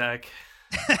roll to attack.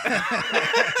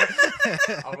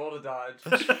 I'll roll to dodge.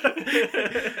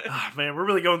 Oh, man, we're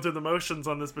really going through the motions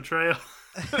on this Betrayal.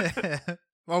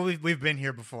 Well, we've been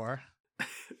here before.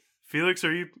 Felix,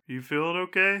 are you feeling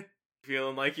okay?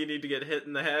 Feeling like you need to get hit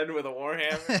in the head with a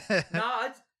warhammer? No,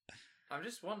 I'm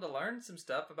just wanting to learn some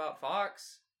stuff about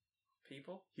fox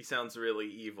people. He sounds really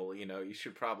evil, you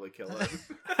should probably kill him.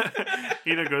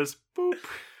 Eno goes, boop,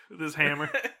 with his hammer.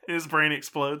 His brain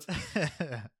explodes.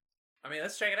 I mean,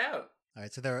 let's check it out. All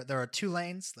right, so there are two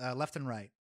lanes, left and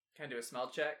right. Can I do a smell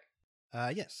check?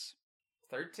 Yes.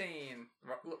 13.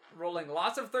 Rolling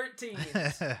lots of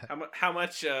 13s. How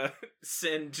much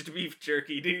singed beef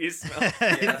jerky do you smell?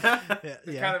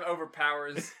 It kind of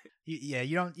overpowers.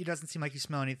 It doesn't seem like you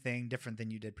smell anything different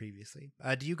than you did previously.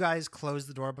 Do you guys close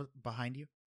the door behind you?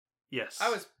 Yes. I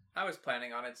was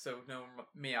planning on it, so no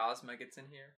miasma gets in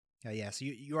here. Yeah. So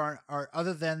you are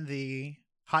other than the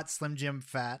hot Slim Jim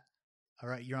fat. All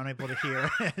right, you're unable to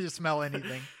hear or smell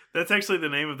anything. That's actually the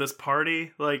name of this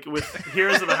party. Like, with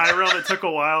Heroes of the High Realm, it took a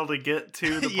while to get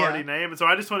to the party name. And so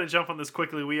I just want to jump on this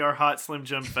quickly. We are Hot Slim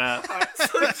Jim Fat. Hot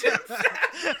Slim Jim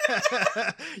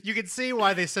Fat. You can see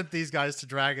why they sent these guys to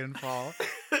Dragonfall.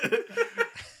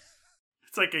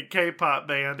 It's like a K-pop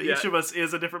band. Yeah. Each of us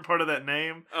is a different part of that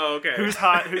name. Oh, okay. Who's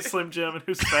hot, who's Slim Jim, and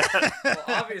who's fat. Well,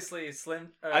 obviously,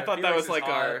 I thought that was like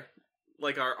hot.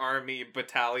 our army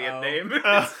battalion name.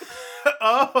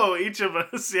 Oh, each of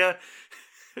us, yeah.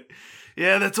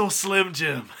 Yeah, that's all Slim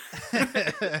Jim.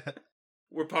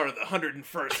 We're part of the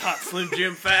 101st Hot Slim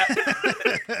Jim Fat.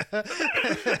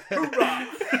 Hoorah!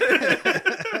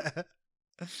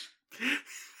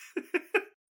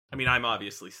 I mean, I'm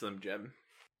obviously Slim Jim.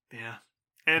 Yeah.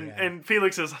 And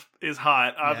Felix is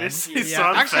hot, obviously. Yeah. So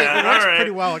I'm Actually, fat. it works All right.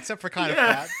 pretty well, except for kind of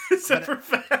fat. Except for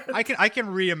fat. I can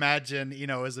reimagine,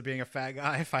 as being a fat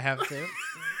guy if I have to.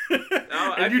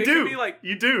 No, And you it do. Could be like,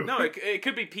 you do. No, it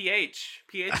could be PH.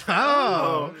 PH.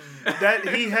 Oh. That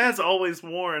he has always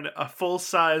worn a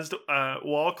full-sized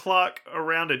wall clock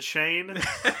around a chain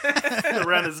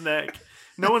around his neck.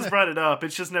 No one's brought it up.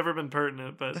 It's just never been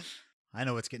pertinent, but I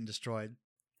know what's getting destroyed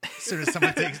as soon as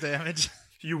someone takes damage.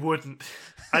 you wouldn't.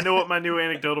 I know what my new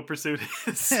anecdotal pursuit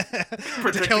is.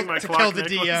 Protecting my to clock kill the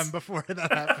necklace. DM before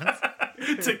that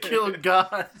happens. To kill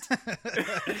God.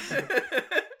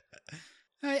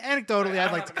 Hey, anecdotally, I I'd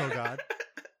don't like to have kill God.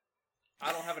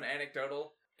 I don't have an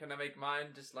anecdotal. Can I make mine?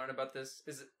 Just learn about this.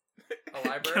 Is it a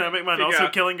library? Can I make mine Figure also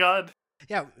out- killing God?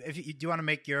 Yeah, if you do want to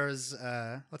make yours,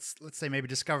 let's say maybe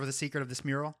discover the secret of this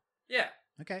mural. Yeah.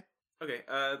 Okay. Okay,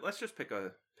 let's just pick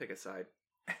a side.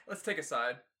 Let's take a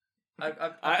side.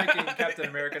 I'm picking Captain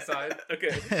America side.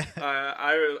 Okay.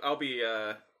 I'll be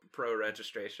pro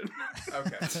registration.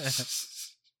 Okay.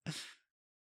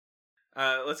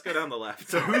 Let's go down the left.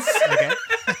 So who's Okay.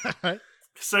 All right.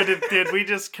 So did we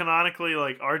just canonically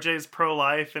like RJ's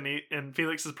pro-life and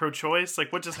Felix is pro-choice?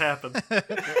 Like what just happened?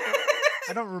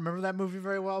 I don't remember that movie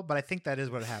very well, but I think that is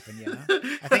what happened. Yeah.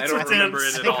 I don't remember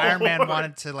it I at think all. Iron Man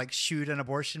wanted to like shoot an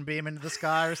abortion beam into the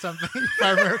sky or something. If I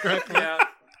remember correctly. Yeah.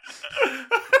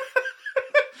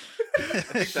 I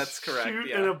think that's correct. Shoot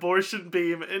Yeah. an abortion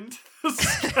beam into the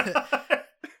sky.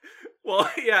 Well,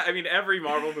 yeah, I mean, every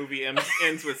Marvel movie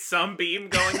ends with some beam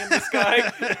going in the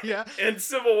sky. Yeah. In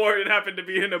Civil War, it happened to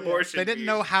be an abortion. They didn't beam.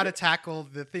 know how to tackle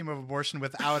the theme of abortion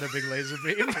without a big laser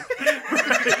beam.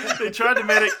 Right. They tried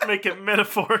to make it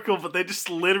metaphorical, but they just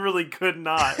literally could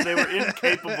not. They were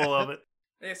incapable of it.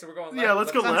 Yeah, so we're going left. Yeah,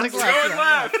 let's go Sounds left. like We're going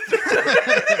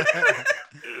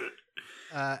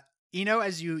left. Eno,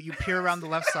 as you peer around the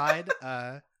left side,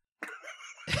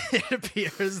 it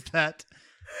appears that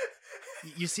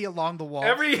you see along the wall.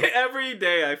 Every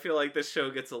day, I feel like this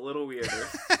show gets a little weirder.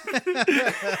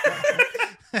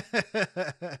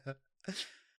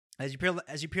 As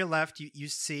you peer left, you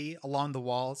see along the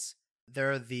walls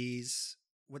there are these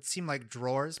what seem like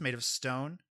drawers made of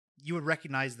stone. You would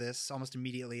recognize this almost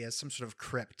immediately as some sort of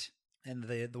crypt, and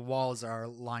the walls are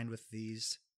lined with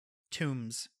these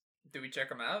tombs. Do we check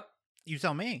them out? You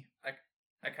tell me. I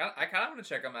kind of want to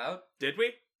check them out. Did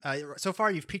we? So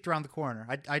far, you've peeked around the corner.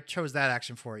 I chose that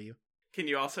action for you. Can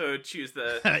you also choose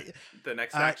the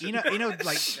next action? Eno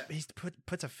like he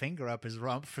puts a finger up his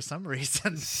rump for some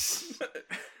reason.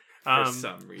 For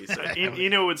some reason.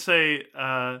 Eno would say,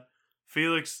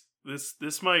 Felix,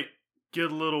 this might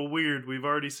get a little weird. We've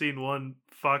already seen one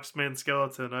Foxman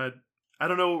skeleton. I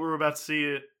don't know what we're about to see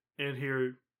it in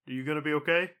here. Are you gonna be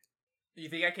okay? You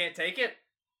think I can't take it?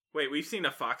 Wait, we've seen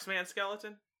a Foxman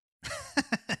skeleton?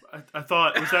 I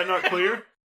thought, was that not clear?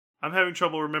 I'm having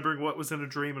trouble remembering what was in a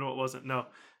dream and what wasn't. No.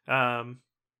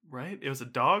 Right? It was a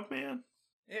dog man?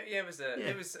 It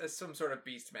was some sort of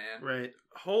beast man. Right.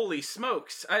 Holy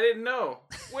smokes, I didn't know.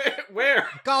 Where?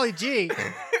 Golly gee,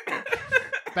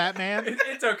 Batman.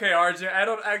 It's okay, RJ. I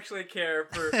don't actually care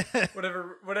for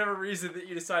whatever reason that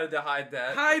you decided to hide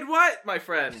that. Hide what, my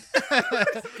friend?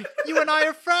 You and I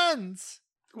are friends.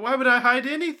 Why would I hide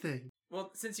anything?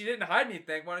 Well, since you didn't hide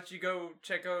anything, why don't you go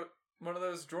check out one of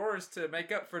those drawers to make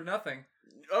up for nothing?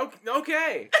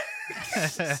 Okay.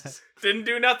 Didn't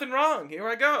do nothing wrong. Here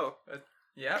I go.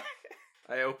 Yep.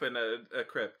 I open a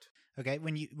crypt. Okay,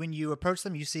 when you approach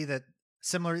them, you see that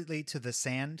similarly to the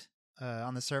sand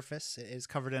on the surface, it is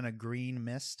covered in a green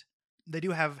mist. They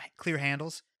do have clear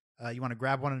handles. You want to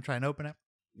grab one and try and open it?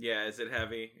 Yeah, is it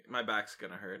heavy? My back's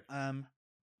gonna hurt.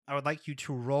 I would like you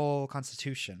to roll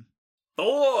Constitution. 4!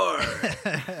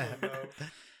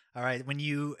 All right, when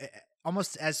you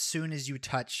almost as soon as you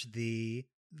touch the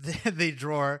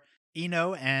drawer,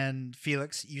 Eno and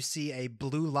Felix, you see a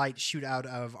blue light shoot out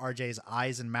of RJ's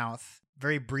eyes and mouth.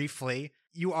 Very briefly,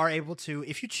 you are able to,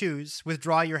 if you choose,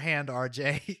 withdraw your hand,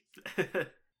 RJ.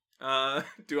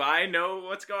 Do I know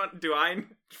what's going? Do I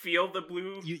feel the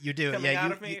blue? You do, coming yeah.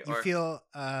 out of me, you feel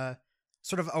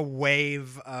sort of a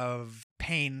wave of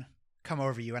pain come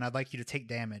over you, and I'd like you to take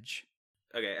damage.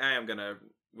 Okay, I am gonna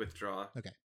withdraw.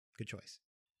 Okay, good choice.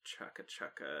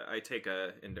 Chugga. I take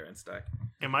a endurance die.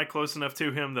 Am I close enough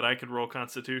to him that I could roll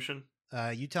Constitution?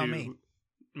 You tell me.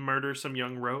 Murder some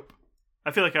young rope?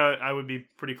 I feel like I would be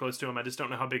pretty close to him. I just don't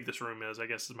know how big this room is, I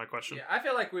guess is my question. Yeah, I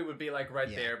feel like we would be like right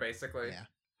Yeah. there, basically. Yeah.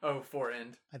 Oh, 4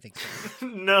 end. I think so.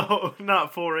 No,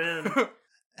 not 4 in.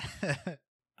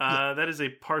 That is a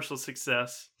partial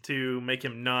success to make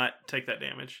him not take that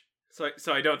damage.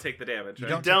 So I don't take the damage, You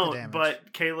right? don't take the damage.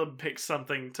 But Caleb picks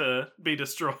something to be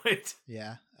destroyed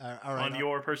Yeah. All right. on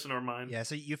your person or mine. Yeah,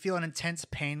 so you feel an intense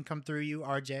pain come through you,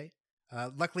 RJ.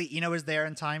 Luckily, Eno is there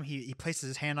in time. He places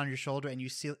his hand on your shoulder, and you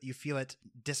feel it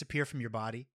disappear from your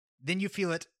body. Then you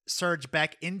feel it surge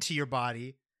back into your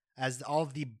body as all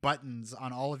of the buttons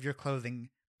on all of your clothing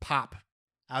pop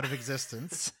out of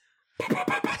existence.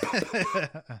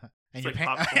 And It's like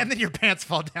popcorn. and then your pants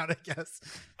fall down, I guess.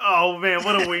 Oh man,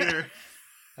 what a wiener!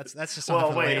 That's just Well, something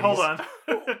for the wait, ladies. hold on.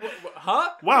 Huh?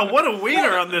 Wow, what a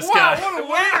wiener on this Wow, guy! what a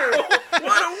wiener!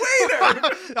 What a waiter!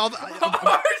 a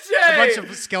RJ! bunch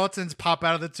of skeletons pop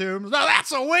out of the tombs. No,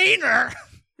 that's a wiener.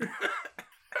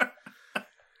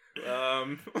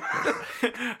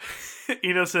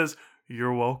 Eno says,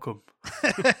 "You're welcome."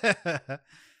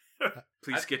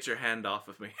 Please get your hand off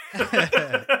of me.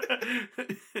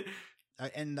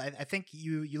 And I think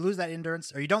you lose that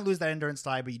endurance, or you don't lose that endurance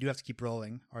die, but you do have to keep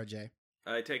rolling, RJ.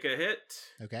 I take a hit.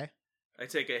 Okay. I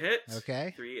take a hit.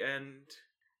 Okay. 3 end.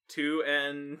 2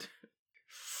 end.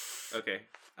 Okay.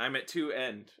 I'm at 2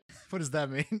 end. What does that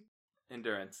mean?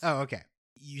 Endurance. Oh, okay.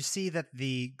 You see that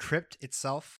the crypt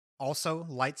itself also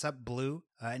lights up blue,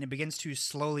 and it begins to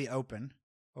slowly open,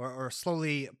 or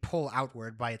slowly pull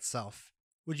outward by itself.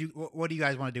 What do you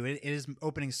guys want to do? It is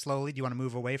opening slowly. Do you want to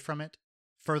move away from it?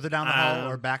 Further down the hall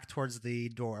or back towards the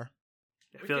door?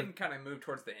 We can kind of move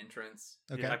towards the entrance.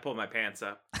 Okay. Yeah, I pull my pants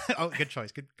up. Oh, good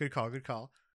choice. Good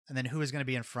call. And then who is going to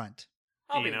be in front?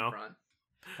 I'll be in Eno. front.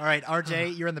 All right,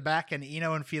 RJ, you're in the back, and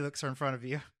Eno and Felix are in front of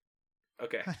you.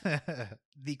 Okay.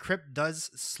 The crypt does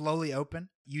slowly open.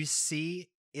 You see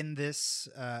in this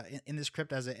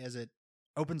crypt as it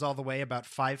opens all the way about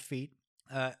 5 feet,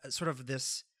 sort of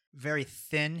this very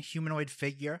thin humanoid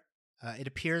figure. It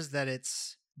appears that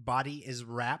its body is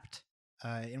wrapped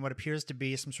in what appears to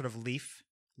be some sort of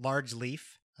large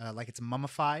leaf, like it's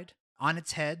mummified. On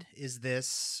its head is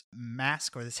this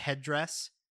mask or this headdress,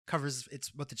 covers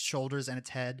both its shoulders and its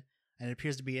head, and it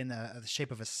appears to be in the shape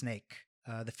of a snake.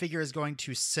 The figure is going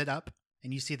to sit up,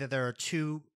 and you see that there are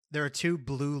two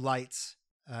blue lights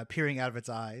peering out of its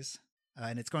eyes,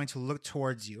 and it's going to look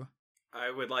towards you. I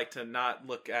would like to not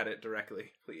look at it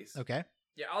directly, please. Okay.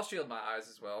 Yeah, I'll shield my eyes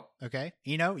as well. Okay.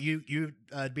 Eno, you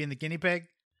being the guinea pig?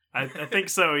 I think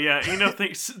so, yeah. Eno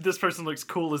thinks this person looks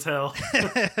cool as hell.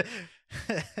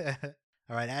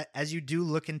 All right. As you do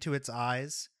look into its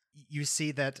eyes, you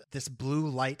see that this blue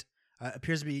light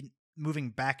appears to be moving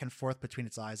back and forth between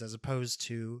its eyes as opposed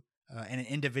to an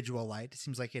individual light. It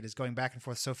seems like it is going back and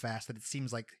forth so fast that it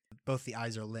seems like both the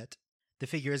eyes are lit. The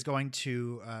figure is going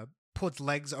to pull its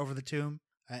legs over the tomb,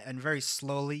 and very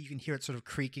slowly, you can hear it sort of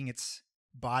creaking its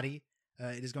body.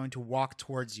 It is going to walk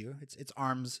towards you, its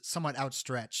arms somewhat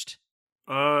outstretched.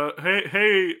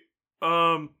 Hey,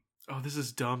 oh, this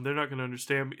is dumb. They're not going to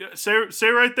understand me. Stay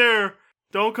right there.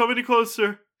 Don't come any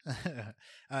closer.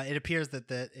 It appears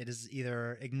that it is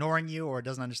either ignoring you or it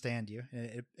doesn't understand you.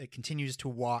 It continues to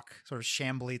walk sort of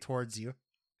shambly towards you.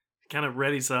 Kind of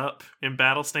readies up in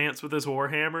battle stance with his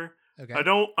warhammer. Okay. I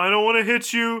don't want to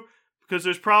hit you because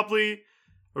there's probably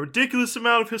a ridiculous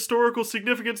amount of historical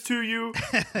significance to you.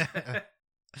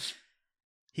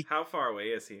 How far away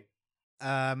is he?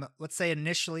 Let's say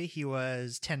initially he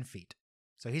was 10 feet.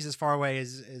 So he's as far away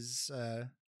as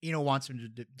Eno wants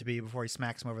him to be before he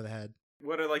smacks him over the head.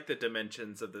 What are like the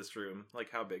dimensions of this room?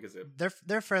 Like how big is it?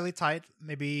 They're fairly tight,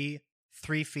 maybe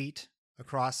 3 feet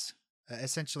across,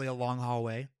 essentially a long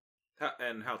hallway.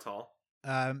 And how tall?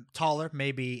 Taller,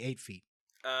 maybe 8 feet.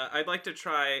 I'd like to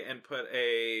try and put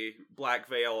a black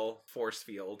veil force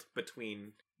field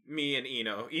between me and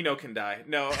Eno. Eno can die.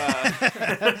 No,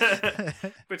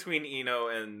 between Eno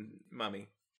and Mummy.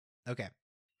 Okay.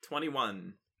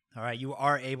 21. All right, you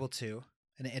are able to.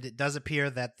 And it does appear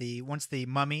that once the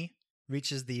mummy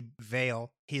reaches the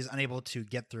veil, he is unable to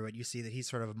get through it. You see that he's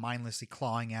sort of mindlessly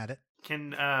clawing at it.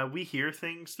 Can we hear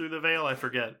things through the veil? I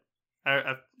forget.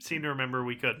 I seem to remember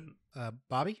we couldn't.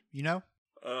 Bobby, you know?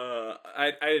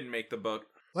 I didn't make the book.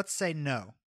 Let's say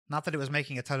no. Not that it was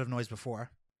making a ton of noise before.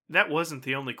 That wasn't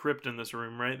the only crypt in this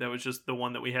room, right? That was just the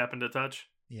one that we happened to touch?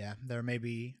 Yeah, there may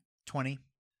be 20.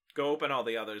 Go open all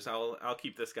the others. I'll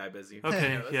keep this guy busy.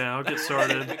 Okay, yeah, I'll get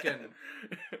started.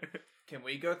 Can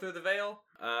we go through the veil?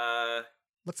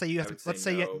 Let's say you have to. Let's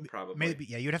say no, probably. Maybe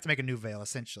you'd have to make a new veil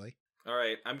essentially. All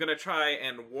right, I'm gonna try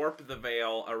and warp the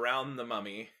veil around the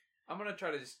mummy. I'm gonna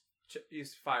try to just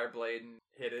use Fireblade and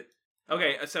hit it.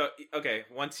 Okay,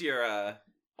 once you're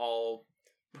all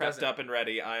prepped up and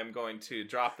ready, I'm going to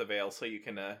drop the veil so you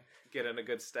can get in a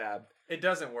good stab. It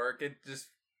doesn't work. It just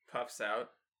puffs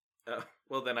out.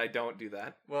 Well, then I don't do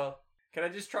that. Well, can I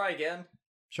just try again?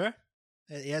 Sure.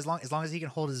 Yeah, as long as he can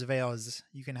hold his veil,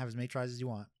 you can have as many tries as you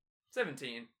want.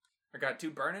 17. I got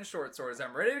 2 burning short swords.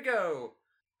 I'm ready to go.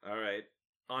 All right,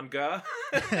 on Ga.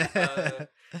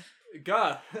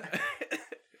 Gah.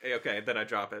 Okay, then I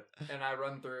drop it. And I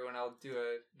run through and I'll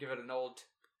give it an old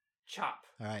chop.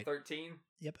 All right. 13.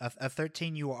 Yep, a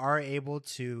 13. You are able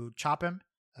to chop him.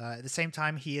 At the same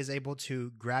time, he is able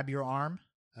to grab your arm,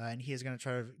 and he is going to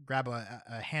try to grab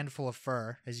a handful of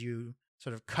fur as you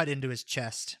sort of cut into his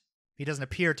chest. He doesn't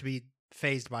appear to be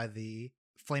phased by the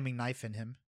flaming knife in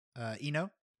him. Eno, are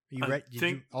you ready?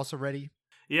 You also ready?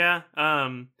 Yeah.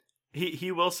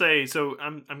 He will say. So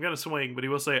I'm gonna swing, but he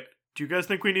will say, "Do you guys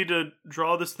think we need to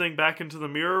draw this thing back into the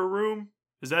mirror room?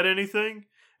 Is that anything?"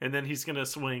 And then he's gonna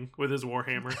swing with his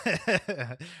warhammer.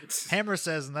 Hammer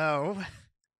says no.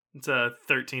 It's a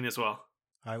 13 as well.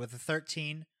 All right, with a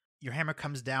 13, your hammer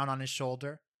comes down on his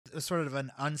shoulder. It's sort of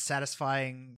an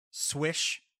unsatisfying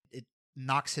swish. It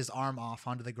knocks his arm off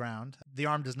onto the ground. The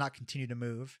arm does not continue to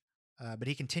move, but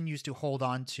he continues to hold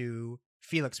on to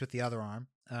Felix with the other arm.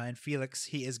 And Felix,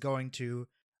 he is going to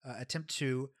attempt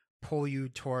to pull you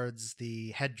towards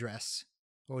the headdress.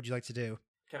 What would you like to do?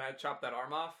 Can I chop that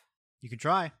arm off? You can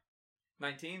try.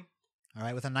 19. All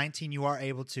right, with a 19, you are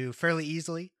able to fairly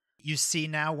easily. You see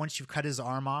now, once you've cut his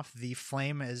arm off, the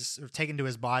flame is taken to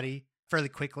his body fairly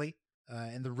quickly,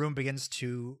 and the room begins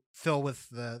to fill with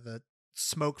the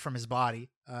smoke from his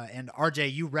body. And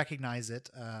RJ, you recognize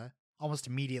it almost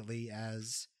immediately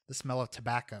as the smell of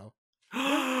tobacco.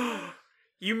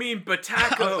 You mean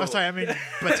Batacco? Oh, sorry, I mean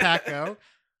Batacco.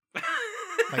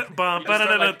 Like, Bum, You just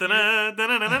start, like,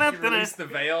 ba-da-da-da-da-da-da-da-da-da. You release the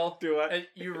veil. Do what? And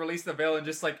you release the veil and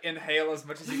just like inhale as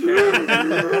much as you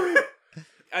can.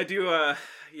 I do. I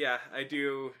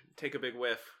do take a big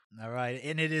whiff. all right,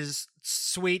 and it is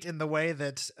sweet in the way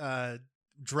that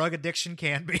drug addiction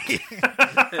can be.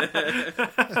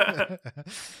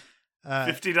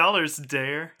 $50,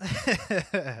 dare.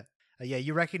 Yeah,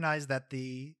 you recognize that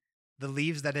the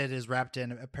leaves that it is wrapped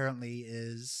in apparently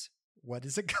is, what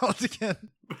is it called again?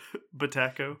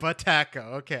 Batako.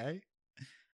 Batako. Okay,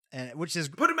 and which is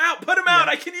Put him out! Put him out!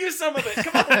 I can use some of it.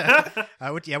 Come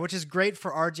on. which is great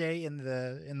for RJ in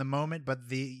the moment, but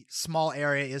the small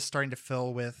area is starting to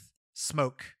fill with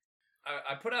smoke.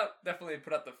 I definitely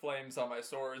put out the flames on my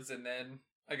swords, and then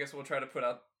I guess we'll try to put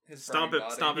out his Stomp burning it-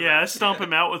 body. stomp it. Yeah, I stomp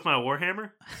him out with my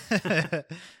warhammer.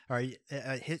 All right.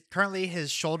 Currently, his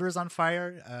shoulder is on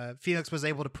fire. Felix was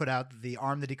able to put out the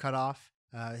arm that he cut off,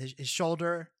 his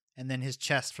shoulder, and then his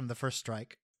chest from the first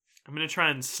strike. I'm going to try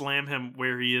and slam him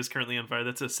where he is currently on fire.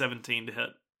 That's a 17 to hit.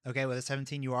 Okay, with a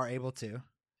 17, you are able to.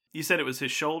 You said it was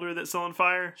his shoulder that's still on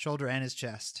fire? Shoulder and his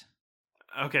chest.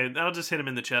 Okay, I'll just hit him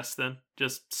in the chest then.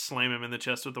 Just slam him in the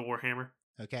chest with the warhammer.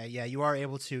 Okay, yeah, you are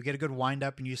able to get a good wind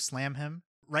up, and you slam him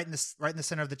right in the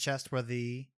center of the chest where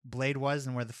the blade was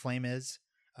and where the flame is.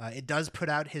 It does put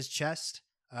out his chest,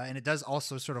 and it does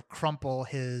also sort of crumple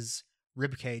his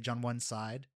rib cage on one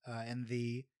side, and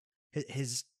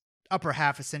his upper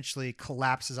half essentially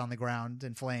collapses on the ground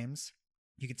in flames.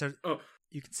 You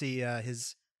can see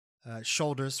his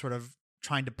shoulders sort of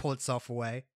trying to pull itself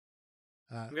away.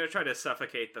 I'm gonna try to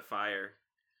suffocate the fire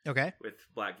Okay. with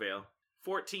Black Veil.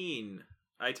 14.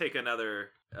 I take another.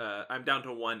 I'm down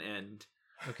to one end,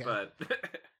 Okay. but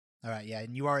All right. Yeah,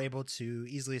 and you are able to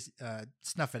easily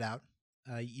snuff it out.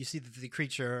 You see that the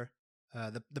creature,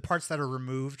 the parts that are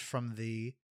removed from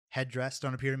the headdress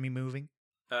don't appear to be moving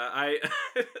I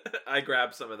I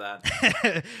grab some of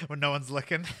that when no one's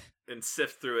looking. and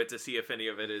sift through it to see if any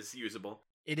of it is usable.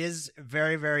 It is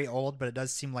very, very old, but it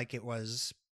does seem like it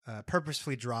was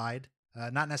purposefully dried.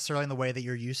 Not necessarily in the way that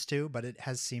you're used to, but it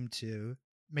has seemed to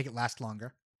make it last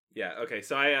longer. Yeah. Okay.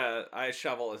 So I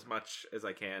shovel as much as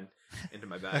I can into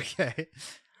my bag. Okay.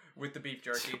 With the beef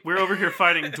jerky. We're over here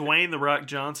fighting Dwayne The Rock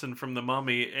Johnson from The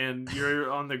Mummy, and you're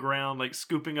on the ground, like,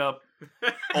 scooping up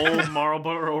old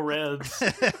Marlboro Reds.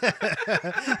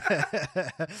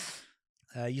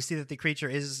 You see that the creature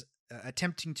is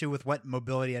attempting to, with what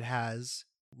mobility it has,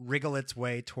 wriggle its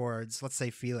way towards, let's say,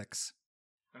 Felix.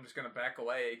 I'm just gonna back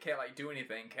away. It can't like do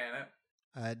anything, can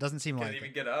it? It doesn't seem Can like it even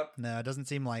it. get up? No, it doesn't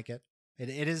seem like it. It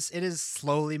is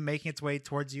slowly making its way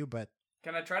towards you, but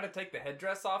Can I try to take the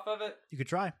headdress off of it? you could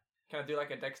try. Can I do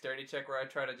like a dexterity check where I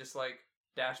try to just like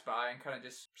dash by and kind of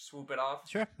just swoop it off?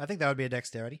 Sure, I think that would be a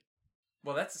dexterity.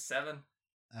 Well, that's a 7.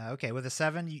 Okay, with a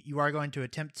 7, you are going to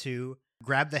attempt to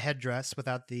grab the headdress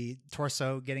without the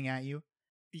torso getting at you.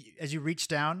 As you reach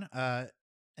down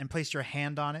and place your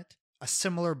hand on it, a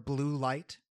similar blue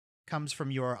light comes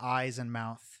from your eyes and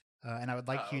mouth, and I would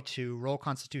like you to roll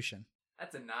Constitution.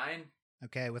 That's a 9.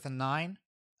 Okay, with a 9,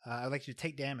 I would like you to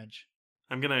take damage.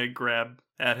 I'm going to grab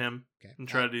at him Okay, and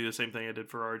try to do the same thing I did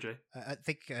for RJ. I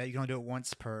think you can only do it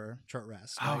once per short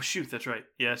rest. Oh, right? shoot, that's right.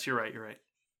 Yes, you're right.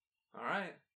 All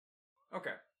right.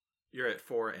 Okay. You're at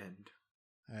 4 end.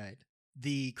 All right.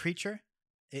 The creature,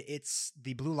 it's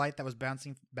the blue light that was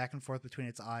bouncing back and forth between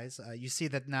its eyes. You see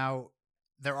that now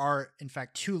there are, in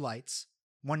fact, 2 lights,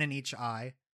 one in each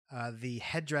eye. The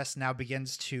headdress now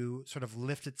begins to sort of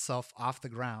lift itself off the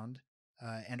ground.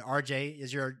 And RJ,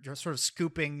 is you're sort of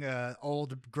scooping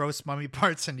old, gross mummy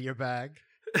parts into your bag.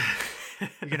 You're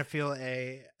going to feel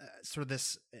a sort of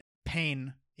this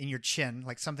pain in your chin,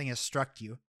 like something has struck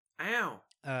you. Ow.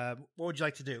 What would you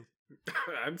like to do?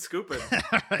 I'm scooping.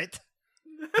 All right.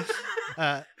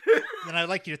 Then I'd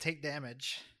like you to take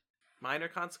damage. Minor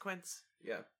consequence?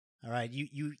 Yeah. All right.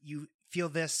 You feel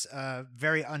this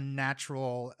very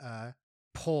unnatural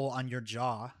pull on your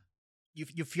jaw.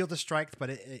 You feel the strike, but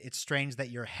it's strange that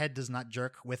your head does not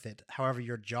jerk with it. However,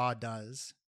 your jaw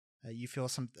does. You feel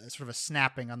some sort of a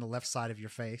snapping on the left side of your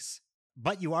face.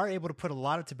 But you are able to put a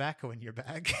lot of tobacco in your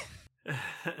bag.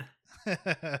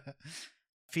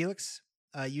 Felix,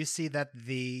 you see that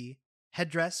the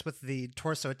headdress with the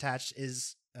torso attached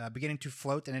is beginning to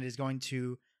float, and it is going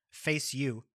to face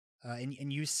you.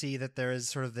 And you see that there is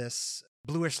sort of this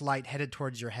bluish light headed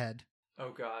towards your head.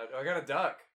 Oh god, I got a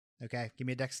duck. Okay, give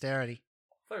me a dexterity.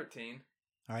 13.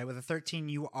 All right, with a 13,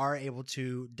 you are able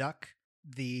to duck.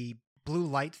 The blue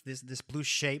light, this blue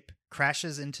shape,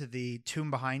 crashes into the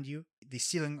tomb behind you. The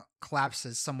ceiling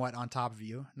collapses somewhat on top of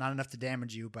you. Not enough to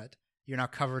damage you, but you're now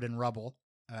covered in rubble.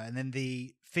 And then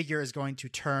the figure is going to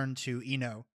turn to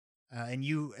Eno. and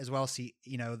you as well see,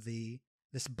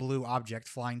 this blue object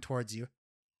flying towards you.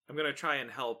 I'm gonna try and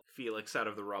help Felix out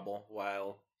of the rubble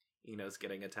while Eno's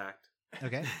getting attacked.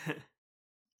 Okay.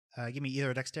 Give me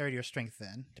either a dexterity or strength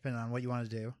then, depending on what you want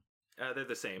to do. They're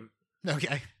the same.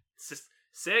 Okay.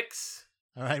 6.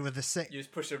 All right, with the 6. You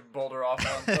just push a boulder on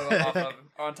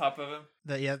top of him.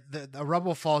 The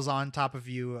rubble falls on top of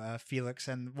you, Felix,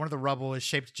 and one of the rubble is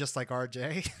shaped just like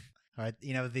RJ. All right,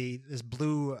 this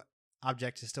blue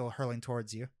object is still hurling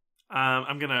towards you.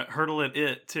 I'm gonna hurtle at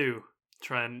it too.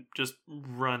 Try and just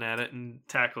run at it and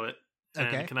tackle it.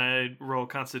 Okay. And can I roll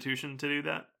Constitution to do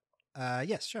that?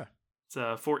 Yes, sure.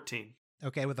 It's 14.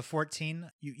 Okay, with a 14,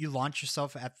 you launch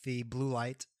yourself at the blue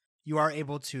light. You are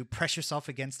able to press yourself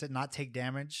against it, not take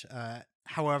damage.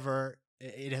 However,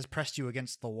 it has pressed you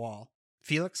against the wall.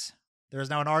 Felix, there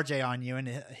is now an RJ on you, and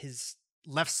his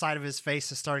left side of his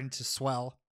face is starting to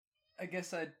swell. I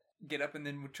guess I'd get up and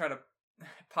then would try to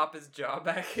pop his jaw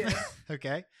back in.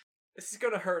 Okay. This is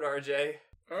gonna hurt, RJ.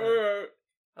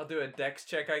 I'll do a dex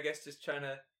check, I guess, just trying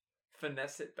to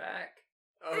finesse it back.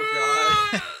 Oh,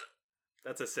 God.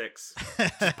 That's a 6.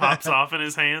 Just pops off in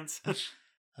his hands.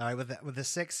 All right, with the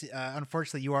 6,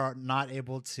 unfortunately, you are not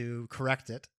able to correct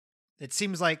it. It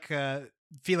seems like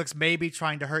Felix may be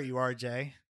trying to hurt you,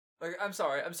 RJ. Like, I'm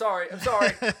sorry.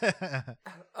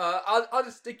 I'll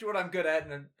just stick to what I'm good at,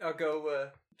 and I'll go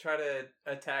try to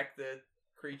attack the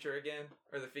creature again,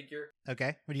 or the figure.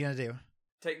 Okay, what are you gonna do?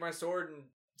 Take my sword and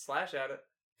slash at it.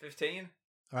 15.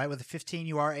 All right, with the 15,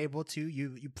 you are able to.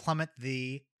 You plummet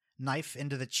the knife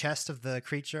into the chest of the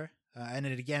creature, and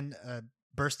it again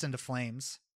bursts into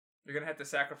flames. You're gonna have to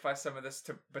sacrifice some of this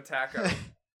to Batako.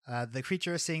 The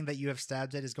creature, seeing that you have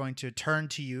stabbed it, is going to turn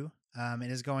to you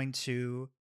and is going to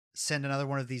send another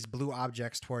one of these blue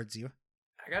objects towards you.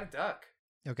 I got a duck.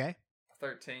 Okay.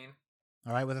 13.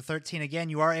 All right, with a 13 again,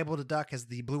 you are able to duck as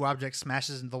the blue object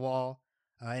smashes into the wall,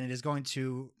 and it is going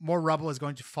to, more rubble is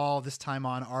going to fall, this time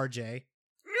on RJ.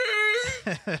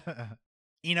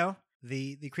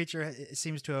 The creature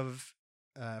seems to have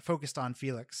focused on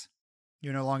Felix.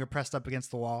 You're no longer pressed up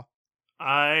against the wall.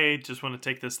 I just want to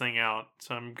take this thing out,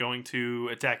 so I'm going to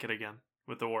attack it again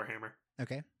with the Warhammer.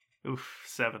 Okay. Oof,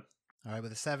 7. All right,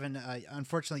 with a 7,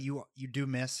 unfortunately, you do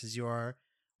miss as your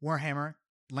Warhammer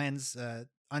lands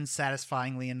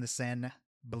unsatisfyingly in the sand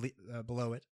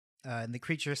below it. And the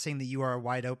creature, seeing that you are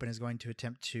wide open, is going to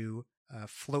attempt to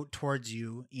float towards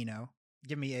you,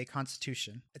 Give me a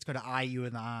Constitution. It's going to eye you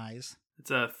in the eyes. It's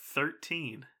a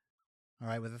 13. All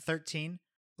right, with a 13,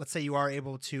 let's say you are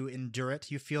able to endure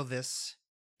it. You feel this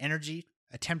energy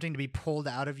attempting to be pulled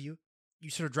out of you. You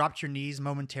sort of dropped your knees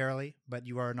momentarily, but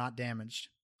you are not damaged.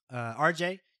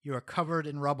 RJ, you are covered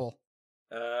in rubble.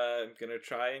 I'm gonna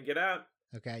try and get out.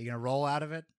 Okay, you gonna roll out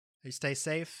of it? You stay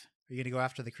safe? Or are you gonna go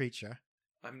after the creature?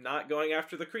 I'm not going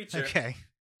after the creature. Okay.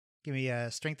 Give me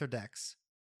a strength or dex.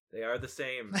 They are the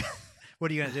same. What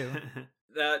are you gonna do?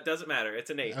 That doesn't matter. It's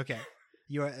an 8. Okay.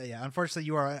 You are, unfortunately,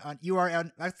 you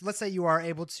are. Let's say you are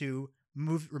able to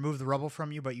remove the rubble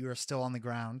from you, but you are still on the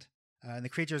ground. And the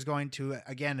creature is going to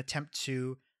again attempt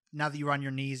to, now that you're on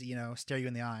your knees, stare you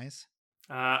in the eyes.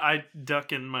 I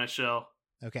duck in my shell.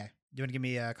 Okay. Do you want to give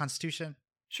me a Constitution?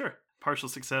 Sure. Partial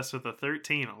success with a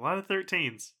 13. A lot of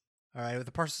 13s. All right. With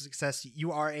a partial success,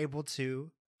 you are able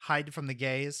to hide from the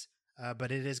gaze,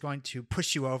 but it is going to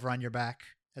push you over on your back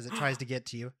as it tries to get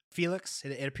to you. Felix,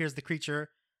 it appears the creature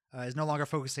is no longer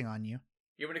focusing on you.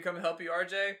 You want me to come help you,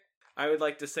 RJ? I would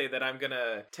like to say that I'm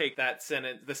gonna take the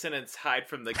sentence "hide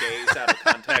from the gaze" out of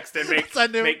context and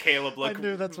make Caleb look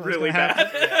really bad.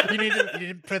 Yeah. You need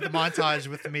to put the montage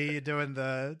with me doing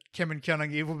the Kim and Kyung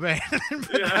evil band.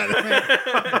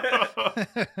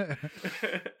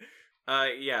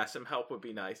 Yeah, some help would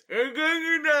be nice.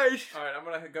 Nice. All right,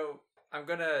 I'm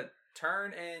gonna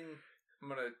turn and I'm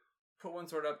gonna put one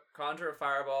sword up, conjure a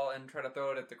fireball, and try to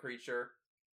throw it at the creature,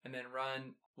 and then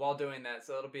run while doing that.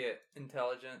 So it'll be at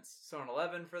intelligence. So an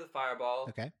 11 for the fireball.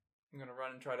 Okay. I'm gonna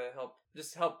run and try to help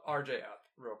RJ up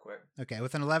real quick. Okay,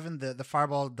 with an 11, the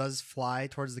fireball does fly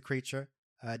towards the creature.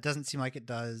 It doesn't seem like it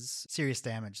does serious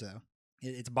damage though.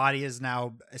 Its body is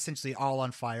now essentially all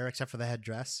on fire except for the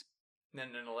headdress. And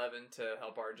then an 11 to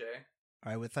help RJ.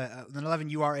 All right, with an 11,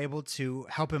 you are able to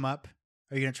help him up.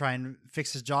 Are you gonna try and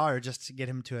fix his jaw, or just get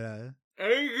him to a?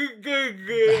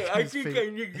 I think I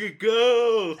need to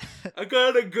go. I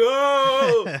gotta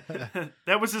go.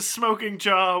 That was his smoking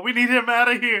jaw. We need him out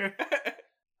of here.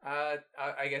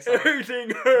 I guess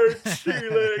everything hurts,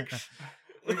 Felix.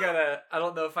 I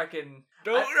don't know if I can.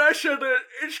 Don't rush at it.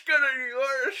 It's gonna be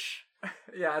worse.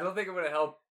 Yeah, I don't think I'm gonna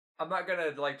help. I'm not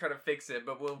gonna try to fix it,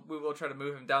 but we will try to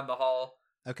move him down the hall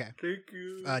Okay. Thank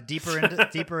you.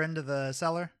 Deeper into the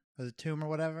cellar or the tomb or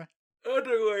whatever.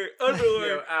 Underwear.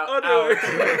 Yo, out.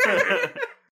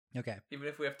 Okay. Even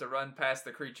if we have to run past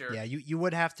the creature. Yeah, you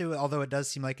would have to, although it does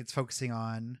seem like it's focusing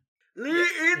on.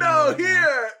 Eno,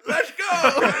 here! Let's go!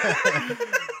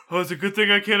 Oh, it's a good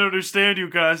thing I can't understand you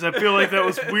guys. I feel like that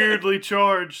was weirdly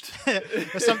charged.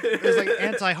 There's like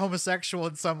anti-homosexual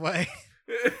in some way.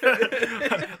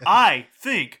 I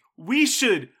think we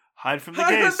should hide from the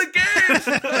gays. Hide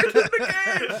from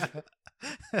the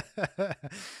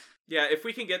gays! Yeah, if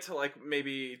we can get to like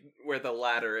maybe where the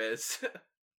ladder is,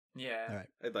 Yeah. All right.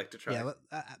 I'd like to try. Yeah,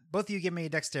 both of you give me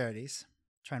dexterities.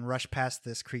 Try and rush past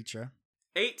this creature.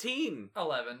 18.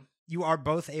 11. You are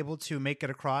both able to make it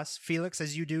across. Felix,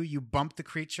 as you do, you bump the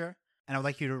creature, and I would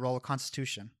like you to roll a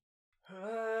Constitution.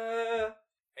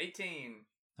 18.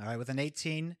 All right, with an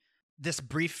 18, this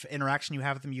brief interaction you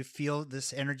have with them, you feel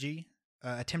this energy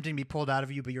attempting to be pulled out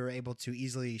of you, but you're able to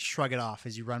easily shrug it off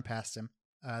as you run past him.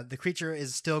 The creature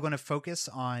is still going to focus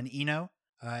on Eno,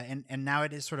 and now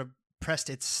it has sort of pressed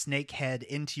its snake head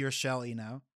into your shell,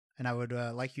 Eno, and I would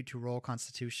like you to roll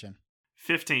Constitution.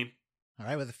 15. All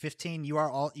right, with a 15, you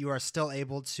are still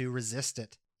able to resist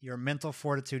it. Your mental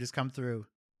fortitude has come through.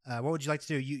 What would you like to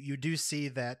do? You do see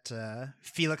that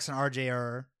Felix and RJ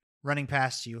are running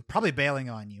past you, probably bailing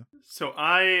on you. So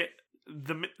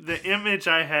the image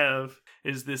I have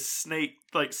is this snake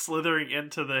like slithering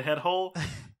into the head hole.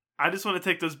 I just want to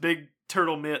take those big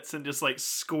turtle mitts and just like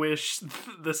squish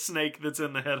the snake that's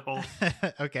in the head hole.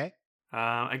 Okay.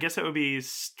 I guess it would be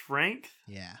strength.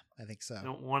 Yeah, I think so. I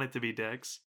don't want it to be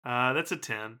dex. That's a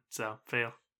 10, so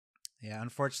fail. Yeah,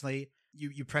 unfortunately,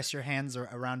 you press your hands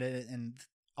around it, and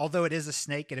although it is a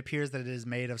snake, it appears that it is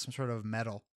made of some sort of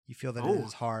metal. You feel that it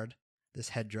is hard, this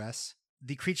headdress.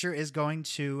 The creature is going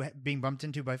to, being bumped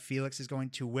into by Felix, is going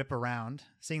to whip around.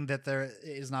 Seeing that it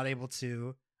is not able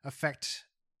to affect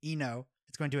Eno,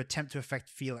 it's going to attempt to affect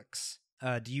Felix.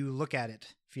 Do you look at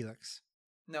it, Felix?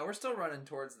 No, we're still running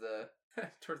towards the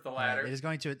towards the ladder. It is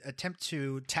going to attempt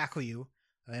to tackle you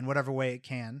in whatever way it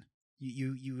can.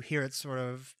 You hear it sort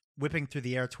of whipping through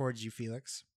the air towards you,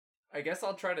 Felix. I guess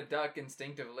I'll try to duck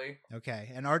instinctively.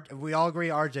 Okay, and we all agree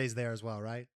RJ's there as well,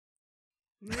 right?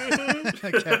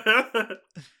 Okay.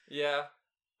 Yeah,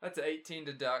 that's 18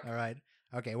 to duck. All right.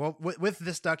 Okay, well, with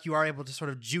this duck, you are able to sort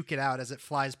of juke it out as it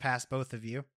flies past both of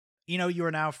you. Eno, you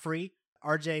are now free.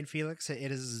 RJ and Felix,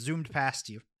 it has zoomed past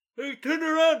you. Hey, turn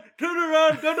around, go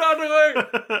down the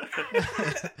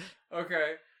way.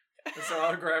 Okay, so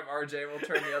I'll grab RJ. We'll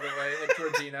turn the other way, head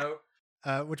towards Eno.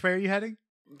 Which way are you heading?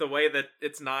 The way that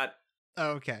it's not.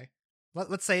 Oh, okay.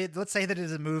 Let's say that it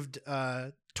has moved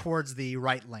towards the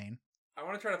right lane. I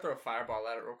want to try to throw a fireball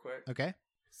at it real quick. Okay.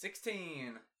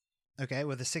 16. Okay,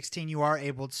 with a 16, you are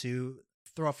able to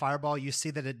throw a fireball. You see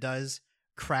that it does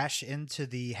crash into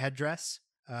the headdress.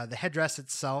 The headdress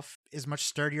itself is much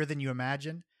sturdier than you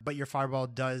imagine, but your fireball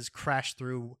does crash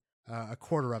through a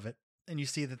quarter of it. And you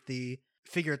see that the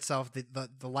figure itself, the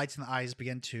lights in the eyes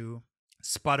begin to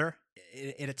sputter.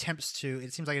 It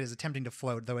seems like it is attempting to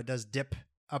float, though it does dip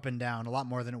up and down a lot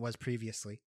more than it was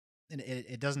previously. And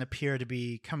it doesn't appear to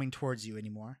be coming towards you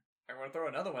anymore. I want to throw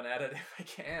another one at it if I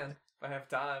can, if I have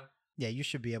time. Yeah, you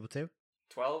should be able to.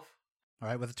 12. All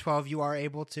right, with a 12, you are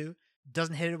able to.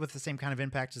 Doesn't hit it with the same kind of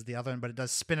impact as the other one, but it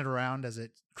does spin it around as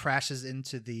it crashes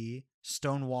into the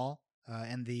stone wall,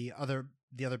 and the other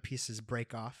pieces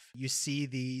break off. You see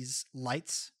these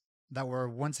lights that were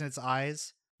once in its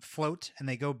eyes float, and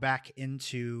they go back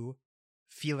into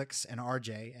Felix and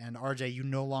RJ. And RJ, you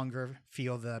no longer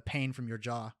feel the pain from your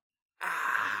jaw.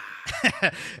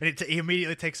 And he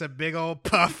immediately takes a big old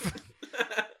puff.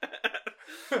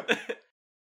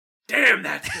 Damn,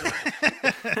 that's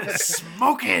good.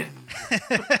 Smoking!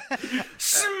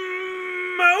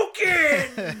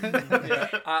 Yeah,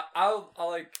 I'll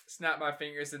like snap my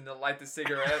fingers and light the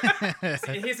cigarette.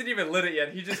 He hasn't even lit it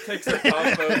yet. He just takes a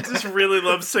puff. I just really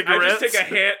love cigarettes.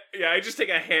 I just take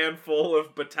a handful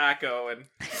of Bataco and.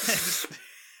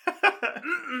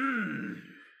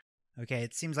 Okay,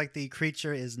 it seems like the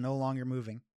creature is no longer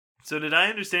moving. So did I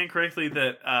understand correctly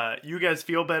that you guys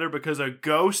feel better because a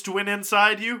ghost went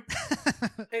inside you?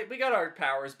 Hey, we got our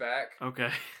powers back.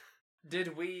 Okay.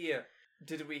 Did we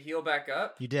heal back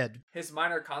up? You did. His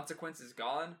minor consequence is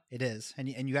gone. It is, and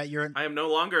you got your. I am no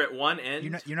longer at one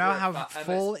end. You now have I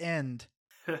full end.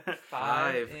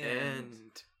 5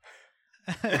 end.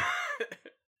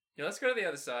 Yeah, let's go to the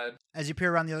other side. As you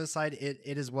peer around the other side,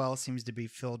 it as well seems to be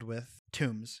filled with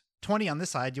tombs. 20 on this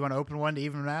side. Do you want to open one to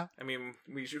even them out? I mean,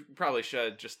 we probably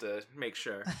should just to make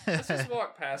sure. Let's just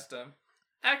walk past him.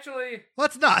 Actually,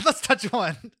 Let's not. Let's touch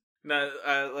one.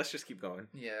 No, let's just keep going.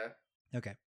 yeah.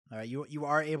 Okay. All right. You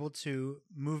are able to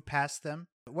move past them.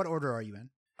 What order are you in?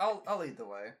 I'll lead the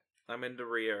way. I'm in the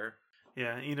rear.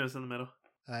 Yeah, Eno's in the middle.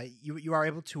 You are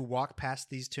able to walk past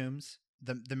these tombs,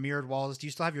 the mirrored walls. Do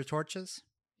you still have your torches?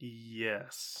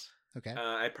 Yes. Okay.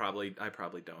 I probably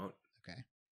don't. Okay.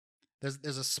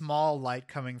 There's a small light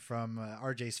coming from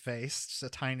RJ's face, just a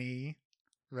tiny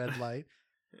red light.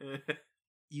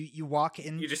 You walk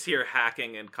in. You just hear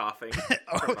hacking and coughing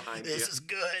from behind you. This is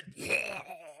good.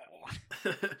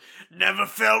 Never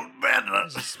felt better.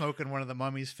 Just smoking one of the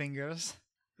mummy's fingers.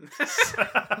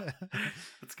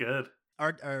 That's good.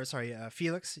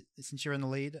 Felix, since you're in the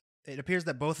lead, it appears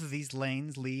that both of these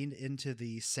lanes lead into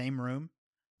the same room,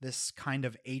 this kind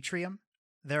of atrium.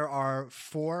 There are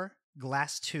 4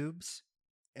 glass tubes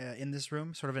in this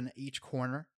room, sort of in each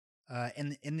corner.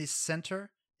 In the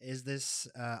center is this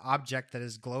object that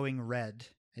is glowing red.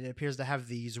 It appears to have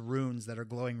these runes that are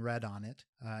glowing red on it,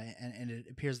 and it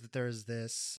appears that there is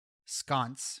this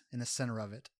sconce in the center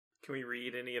of it. Can we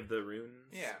read any of the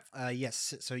runes? Yeah.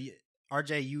 Yes. So,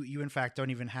 RJ, you in fact don't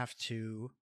even have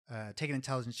to take an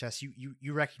intelligence test.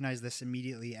 You recognize this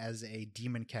immediately as a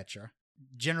demon catcher.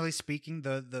 Generally speaking,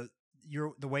 the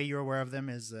way you're aware of them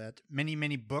is that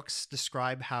many books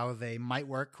describe how they might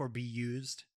work or be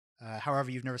used. However,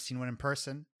 you've never seen one in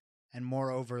person, and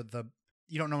moreover,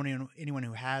 you don't know anyone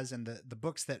who has. And the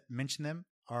books that mention them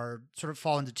are sort of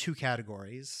fall into 2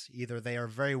 categories: either they are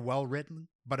very well written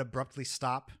but abruptly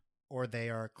stop, or they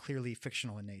are clearly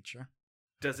fictional in nature.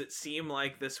 Does it seem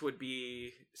like this would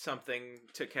be something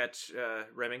to catch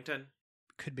Remington?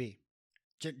 Could be.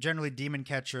 Generally, demon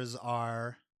catchers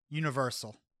are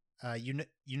universal. You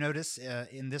notice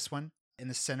in this one, in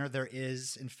the center, there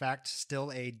is, in fact,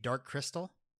 still a dark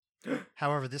crystal.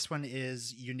 However, this one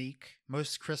is unique.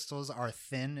 Most crystals are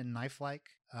thin and knife-like.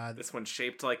 This one's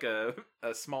shaped like a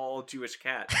small Jewish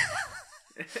cat.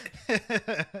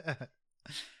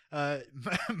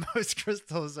 Most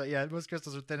crystals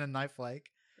are thin and knife-like.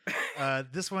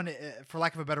 This one, for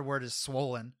lack of a better word, is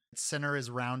swollen. Its center is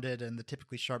rounded, and the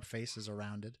typically sharp faces are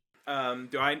rounded.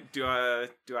 Do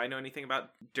I know anything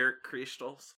about dirt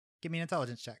crystals? Give me an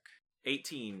intelligence check.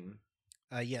 18.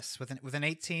 Yes, with an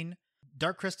 18,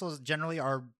 dark crystals generally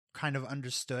are kind of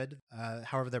understood.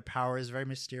 However, their power is very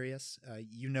mysterious.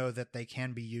 You know that they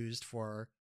can be used for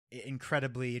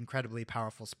incredibly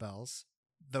powerful spells,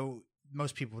 though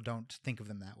most people don't think of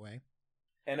them that way.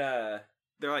 And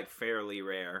they're like fairly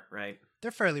rare, right?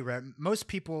 They're fairly rare. Most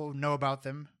people know about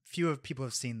them. Few people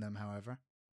have seen them, however.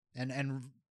 And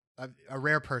a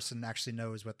rare person actually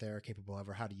knows what they're capable of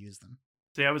or how to use them.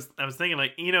 See, I was thinking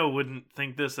like Eno wouldn't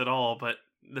think this at all, but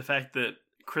the fact that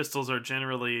crystals are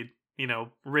generally,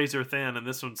 razor thin and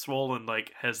this one's swollen,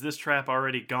 like, has this trap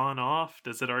already gone off?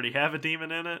 Does it already have a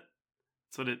demon in it?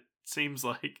 That's what it seems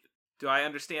like. Do I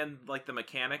understand like the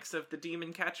mechanics of the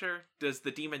demon catcher? Does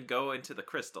the demon go into the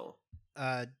crystal?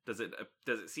 Does it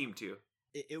seem to?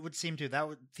 It would seem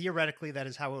to. Theoretically, that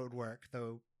is how it would work,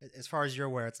 though as far as you're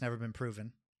aware, it's never been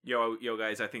proven. Yo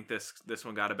guys, I think this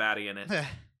one got a baddie in it.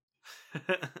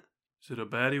 Is it a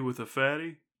baddie with a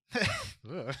fatty?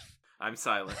 I'm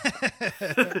silent.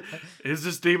 Is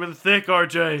this demon thick,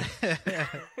 RJ?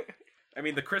 I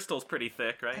mean, the crystal's pretty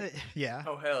thick, right? Yeah.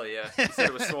 Oh, hell yeah. You said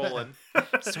it was swollen.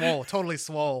 Swole, totally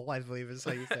swole, I believe is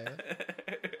how you say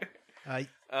it.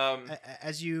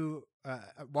 As you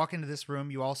walk into this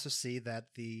room, you also see that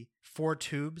the 4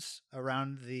 tubes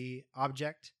around the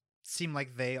object seem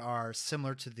like they are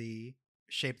similar to the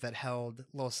shape that held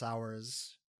Lil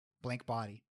Sour's blank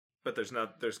body. But there's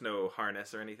no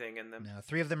harness or anything in them? No,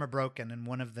 3 of them are broken, and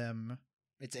one of them,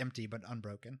 it's empty but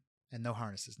unbroken, and no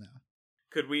harnesses now.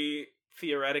 Could we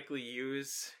theoretically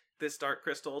use this dark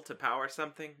crystal to power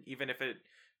something, even if it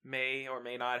may or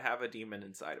may not have a demon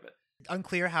inside of it?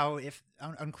 Unclear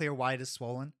why it is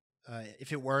swollen.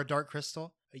 If it were a dark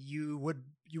crystal, you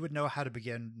would know how to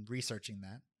begin researching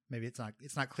that. Maybe it's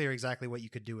not clear exactly what you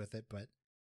could do with it, but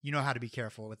you know how to be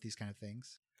careful with these kind of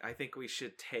things. I think we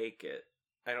should take it.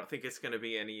 I don't think it's going to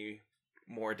be any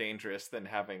more dangerous than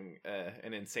having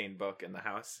an insane book in the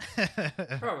house.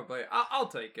 Probably. I'll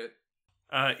take it.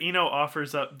 Eno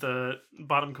offers up the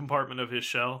bottom compartment of his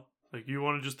shell. Like, you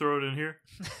want to just throw it in here?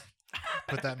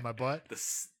 Put that in my butt.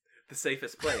 The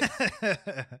safest place.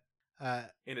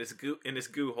 In his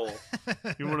goo hole.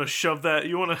 You want to shove that?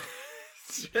 You want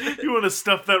to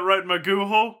stuff that right in my goo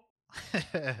hole?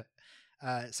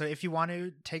 So if you want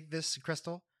to take this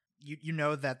crystal, you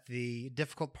know that the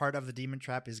difficult part of the demon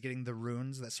trap is getting the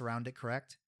runes that surround it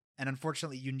correct. And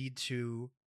unfortunately, you need to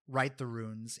write the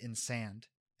runes in sand.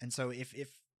 And so if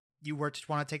you were to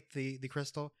want to take the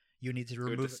crystal, you need to It would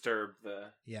remove it. disturb the.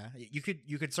 Yeah, you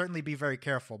could certainly be very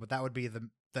careful, but that would be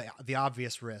the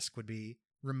obvious risk would be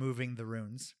removing the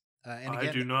runes. And I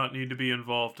again, do not need to be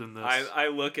involved in this. I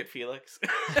look at Felix.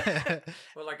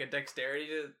 Well, like a dexterity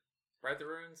to write the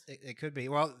runes. it could be.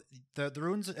 Well, the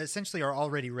runes essentially are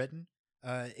already written.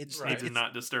 It's Right. Need to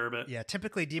not disturb it. yeah.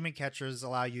 Typically, demon catchers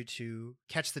allow you to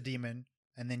catch the demon,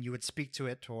 and then you would speak to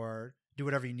it or do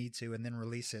whatever you need to, and then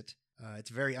release it.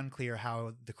 It's very unclear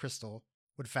how the crystal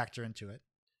would factor into it.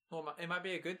 Well, it might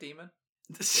be a good demon.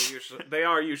 They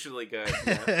are usually good.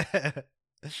 Yeah.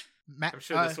 Matt, I'm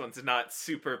sure this one's not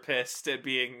super pissed at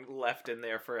being left in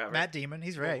there forever. Matt Demon,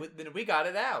 he's right. Well, then we got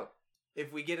it out.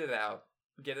 If we get it out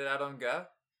on go.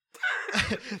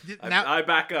 I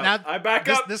back up. now I back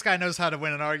up. This guy knows how to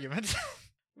win an argument.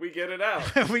 We get it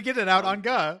out. We get it out on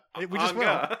Ga. We just On will.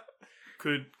 go.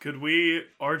 Could we,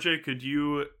 RJ? Could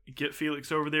you get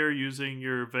Felix over there using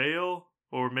your veil,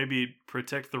 or maybe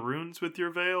protect the runes with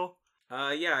your veil?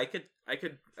 Yeah, I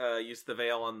could use the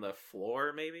veil on the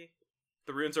floor. Maybe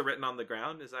the runes are written on the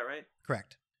ground. Is that right?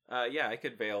 Correct. Yeah, I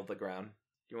could veil the ground.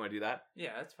 Do you want to do that?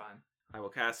 Yeah, that's fine. I will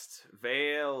cast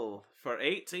veil for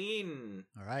 18.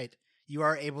 All right. You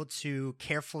are able to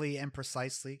carefully and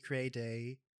precisely create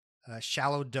a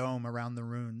shallow dome around the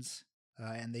runes,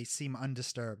 and they seem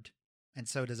undisturbed. And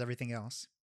so does everything else.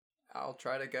 I'll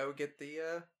try to go get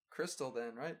the crystal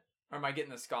then, right? Or am I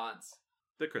getting the sconce?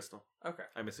 The crystal. Okay.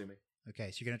 I'm assuming. Okay,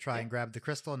 so you're gonna try and grab the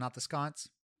crystal, not the sconce.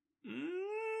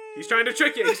 He's trying to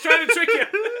trick you. He's trying to trick you.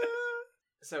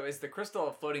 So is the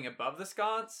crystal floating above the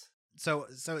sconce? So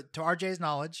to RJ's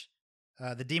knowledge,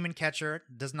 the demon catcher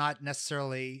does not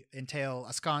necessarily entail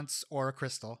a sconce or a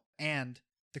crystal, and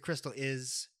the crystal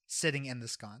is sitting in the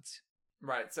sconce.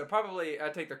 Right. So probably I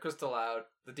take the crystal out,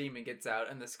 the demon gets out,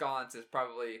 and the sconce is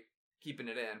probably keeping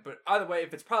it in. But either way,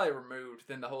 if it's probably removed,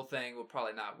 then the whole thing will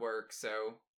probably not work. So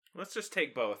Let's just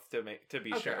take both to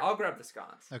be okay, sure. I'll grab the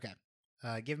sconce. Okay.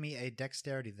 Give me a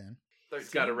dexterity then. 13.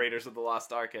 He's got a Raiders of the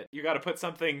Lost Ark. You got to put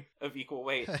something of equal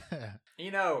weight.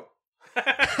 You know.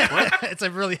 It's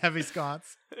a really heavy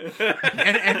sconce.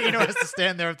 And Eno has to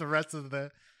stand there with the rest of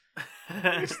the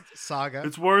saga.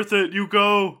 It's worth it. You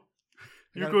go.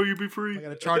 I gotta- You go. You be free. I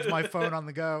gotta charge my phone on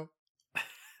the go.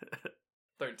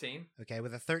 13. Okay,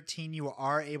 with a 13, you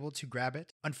are able to grab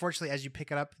it. Unfortunately, as you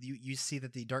pick it up, you see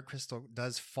that the dark crystal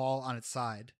does fall on its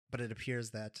side, but it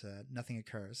appears that nothing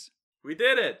occurs. We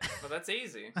did it. Well, that's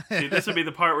easy. See, this would be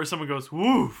the part where someone goes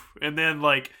woof, and then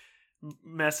like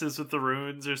messes with the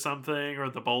runes or something, or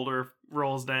the boulder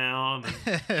rolls down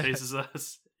and chases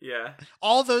us. Yeah.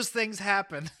 All those things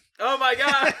happen. Oh my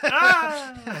god.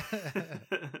 Ah!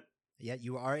 Yet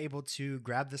you are able to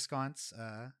grab the sconce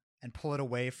and pull it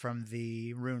away from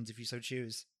the runes if you so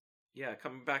choose. Yeah,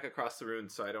 coming back across the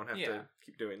runes so I don't have Yeah. to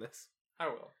keep doing this. I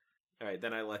will. All right,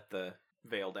 then I let the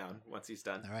veil down once he's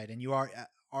done. All right, and you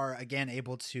are again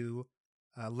able to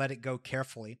let it go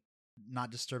carefully, not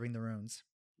disturbing the runes.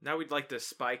 Now we'd like to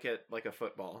spike it like a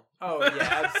football. Oh,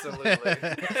 yeah, absolutely.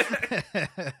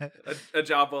 A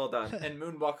job well done. And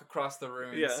moonwalk across the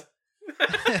runes. Yeah.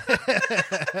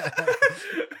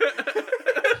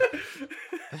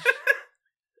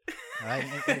 All right,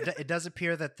 it does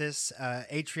appear that this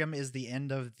atrium is the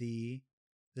end of this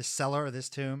cellar or this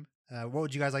tomb. What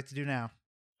would you guys like to do now?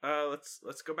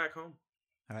 Let's go back home.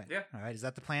 All right. Yeah. All right. Is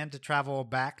that the plan, to travel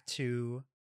back to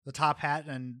the top hat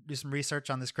and do some research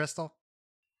on this crystal?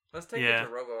 Let's take Yeah. it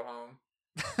to Robo Home.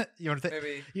 You want to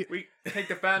Maybe We take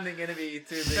the founding enemy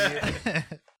to the...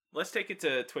 let's take it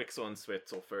to Twixel and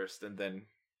Switzel first, and then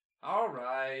All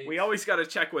right. we always got to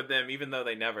check with them, even though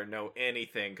they never know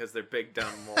anything because they're big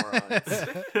dumb morons.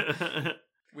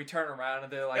 We turn around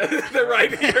and they're like... They're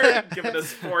right here, giving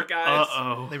us fork eyes.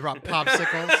 Uh-oh. They brought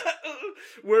popsicles.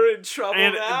 We're in trouble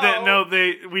And now.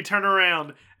 we turn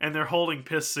around and they're holding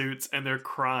piss suits and they're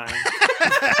crying.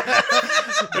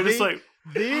 And it's like,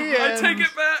 The I end. take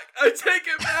it back. I take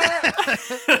it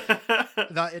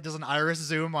back. It does an iris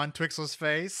zoom on Twixel's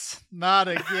face. Not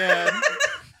again.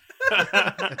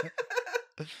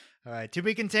 All right, to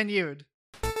be continued.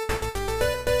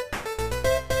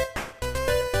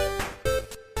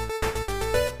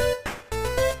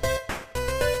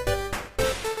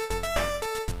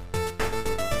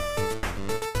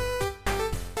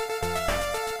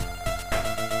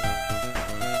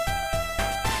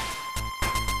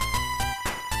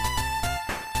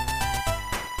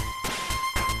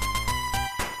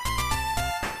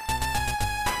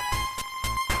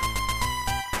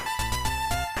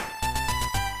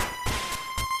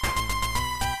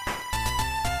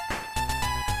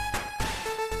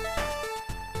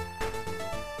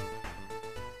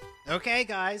 Okay,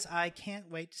 guys, I can't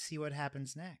wait to see what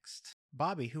happens next.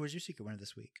 Bobby, who was your secret winner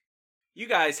this week? You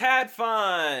guys had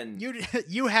fun.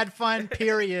 You had fun,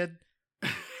 period.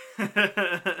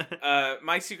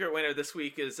 My secret winner this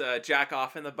week is Jack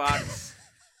Off in the Box.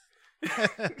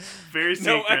 Very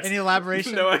secret. Any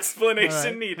elaboration? No explanation All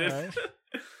right, needed. all right.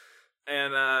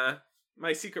 And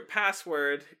my secret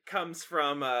password comes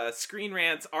from Screen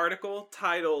Rant's article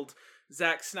titled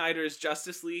Zack Snyder's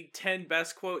Justice League 10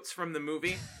 Best Quotes from the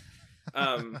Movie.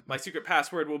 My secret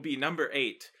password will be number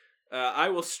 8. I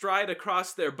will stride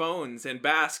across their bones and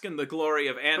bask in the glory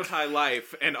of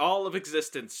anti-life, and all of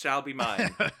existence shall be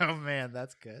mine. Oh man,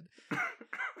 that's good.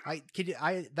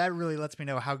 That really lets me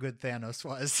know how good Thanos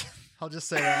was. I'll just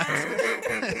say that.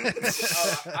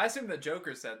 I assume the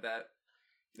Joker said that.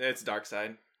 It's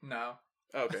Darkseid. No.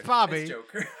 Okay. Bobby, It's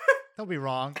Joker. don't be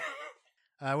wrong.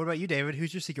 What about you, David?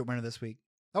 Who's your secret winner this week?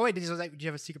 Oh wait, did you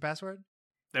have a secret password?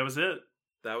 That was it.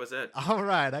 That was it. All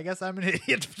right, I guess I'm an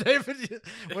idiot, David.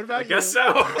 What about I you? guess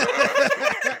so.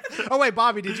 Oh wait,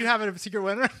 Bobby, did you have a secret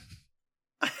winner?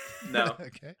 No.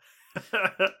 Okay.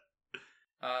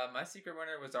 My secret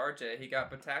winner was RJ. He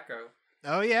got Bataco.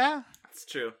 Oh yeah. It's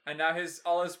true. And now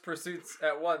all his pursuits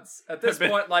at once. At this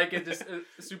point, like, it just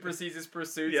supersedes his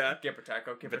pursuits. Yeah. Get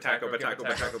Bataco, get Bataco, Bataco,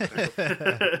 Bataco, get Bataco,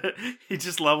 Bataco. He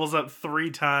just levels up 3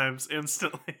 times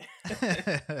instantly.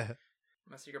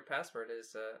 My secret password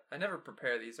is, I never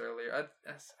prepare these earlier.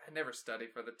 I never study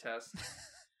for the test.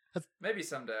 Maybe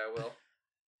someday I will.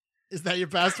 Is that your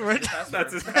password?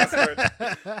 That's his password.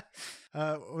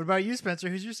 What about you, Spencer?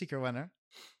 Who's your secret winner?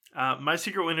 My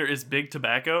secret winner is Big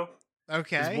Tobacco.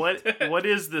 Okay. What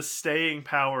is the staying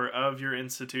power of your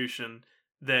institution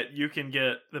that you can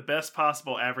get the best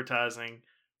possible advertising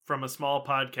from a small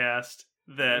podcast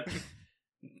that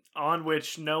on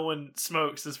which no one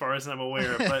smokes, as far as I'm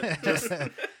aware, but just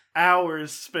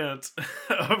hours spent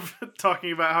of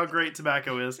talking about how great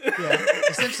tobacco is. Yeah.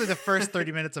 Essentially, the first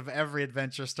 30 minutes of every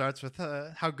adventure starts with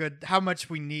how much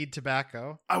we need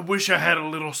tobacco. I wish I had a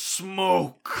little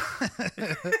smoke.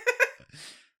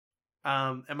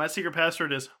 And my secret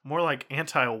password is more like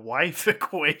anti-wife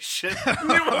equation.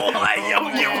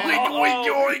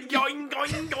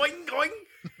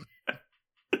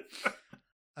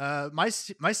 My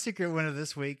secret winner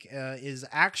this week is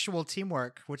actual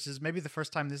teamwork, which is maybe the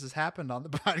first time this has happened on the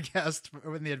podcast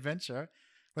in the adventure,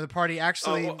 where the party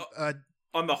actually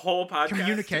on the whole podcast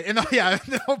communicate.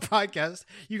 The whole podcast.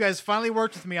 You guys finally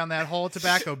worked with me on that whole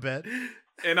tobacco bit.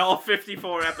 In all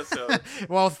 54 episodes.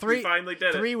 Well, we finally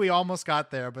did it. We almost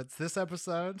got there, but this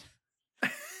episode.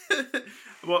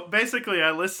 Well, basically,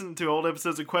 I listened to old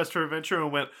episodes of Quest for Adventure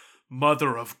and went,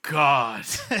 Mother of God.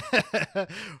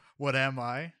 What am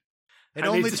I? It I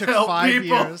only need to took help 5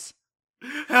 people. years.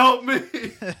 Help me.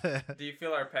 Do you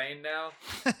feel our pain now?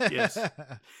 Yes.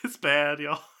 It's bad,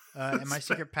 y'all. And my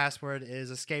secret password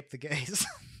is escape the gays.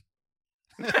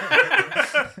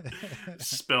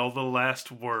 Spell the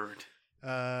last word.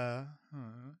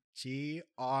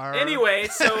 G-R. Anyway,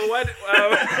 so what?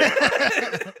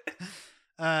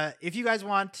 If you guys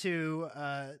want to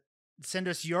send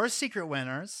us your secret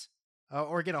winners,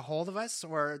 or get a hold of us,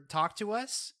 or talk to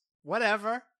us,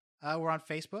 whatever, we're on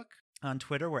Facebook, on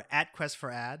Twitter, we're at Quest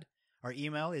for Ad. Our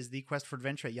email is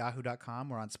thequestforadventure@yahoo.com.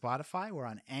 We're on Spotify, we're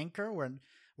on Anchor, we're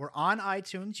on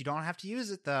iTunes. You don't have to use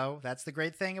it though. That's the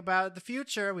great thing about the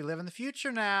future. We live in the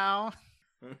future now.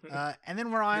 And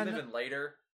then we're on. We live in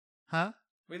later. Huh?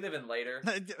 We live in later.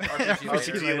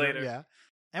 RPG later. Yeah.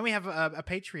 And we have a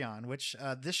Patreon, which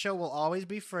this show will always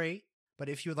be free. But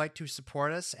if you would like to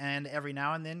support us and every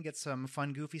now and then get some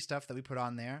fun, goofy stuff that we put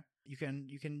on there, you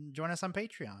can join us on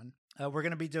Patreon. We're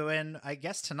going to be doing, I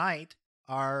guess tonight,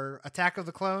 our Attack of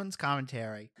the Clones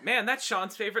commentary. Man, that's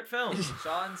Sean's favorite film.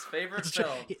 Sean's favorite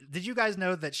film. Did you guys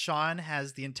know that Sean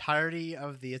has the entirety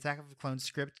of the Attack of the Clones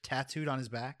script tattooed on his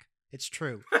back? It's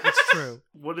true. It's true.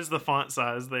 What is the font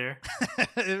size there?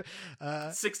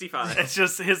 65. It's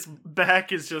just his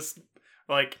back is just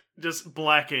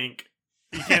black ink.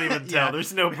 You can't even tell. Yeah.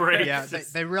 There's no breaks. Yeah,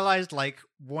 they realized like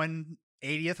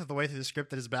 1/80th of the way through the script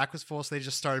that his back was full, so they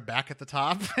just started back at the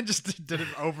top and just did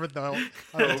it over the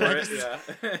text. Yeah.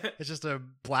 It's just a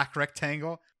black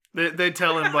rectangle. They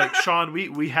tell him like, Sean,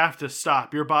 we have to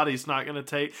stop. Your body's not gonna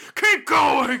take. Keep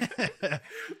going.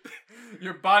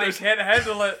 Your body can't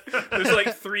handle it. There's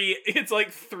like 3. It's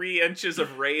like 3 inches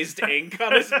of raised ink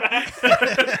on his back.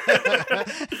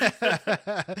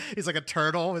 He's like a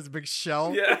turtle with a big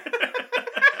shell. Yeah.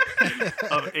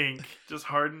 Of ink, just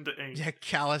hardened ink. Yeah,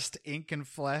 calloused ink and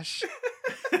flesh.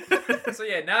 So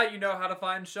yeah, now you know how to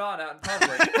find Sean out in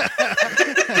public.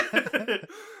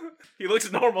 He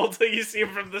looks normal till you see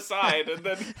him from the side, and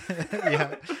then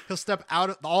Yeah, he'll step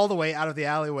all the way out of the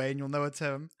alleyway, and you'll know it's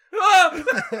him.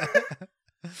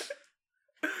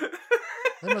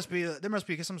 There must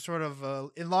be some sort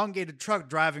of elongated truck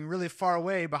driving really far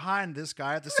away behind this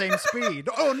guy at the same speed.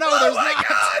 Oh no, there's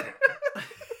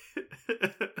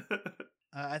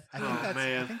I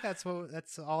think that's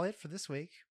all it for this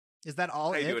week. Is that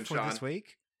all it doing, for Sean? this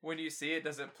week? When you see it,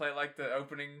 does it play like the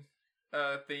opening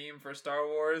theme for Star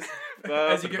Wars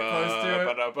as you get close to it?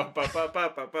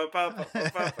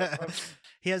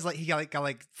 He got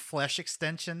like flesh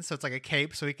extensions, so it's like a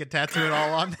cape, so he could tattoo it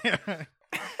all on there.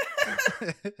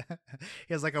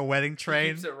 He has like a wedding train.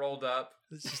 He keeps it rolled up.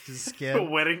 It's just his skin. A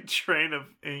wedding train of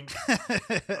ink.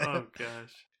 Oh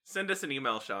gosh. Send us an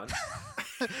email, Sean.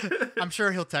 I'm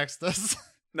sure he'll text us.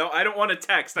 No, I don't want a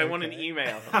text. I want an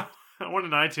email. I want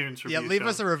an iTunes review. Yeah, leave Sean.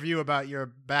 us a review about your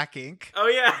back ink. Oh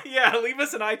yeah. Leave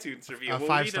us an iTunes review. We'll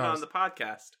 5 read stars. it on the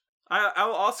podcast.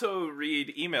 I'll also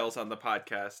read emails on the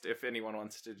podcast if anyone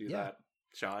wants to do that.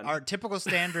 Sean. Our typical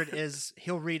standard is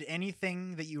he'll read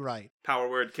anything that you write. Power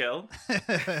word kill.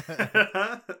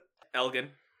 Elgin.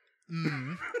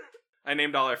 I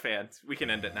named all our fans. We can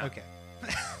end it now. Okay.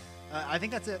 I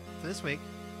think that's it for this week.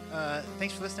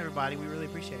 Thanks for listening, everybody. We really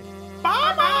appreciate it.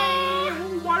 Bye-bye.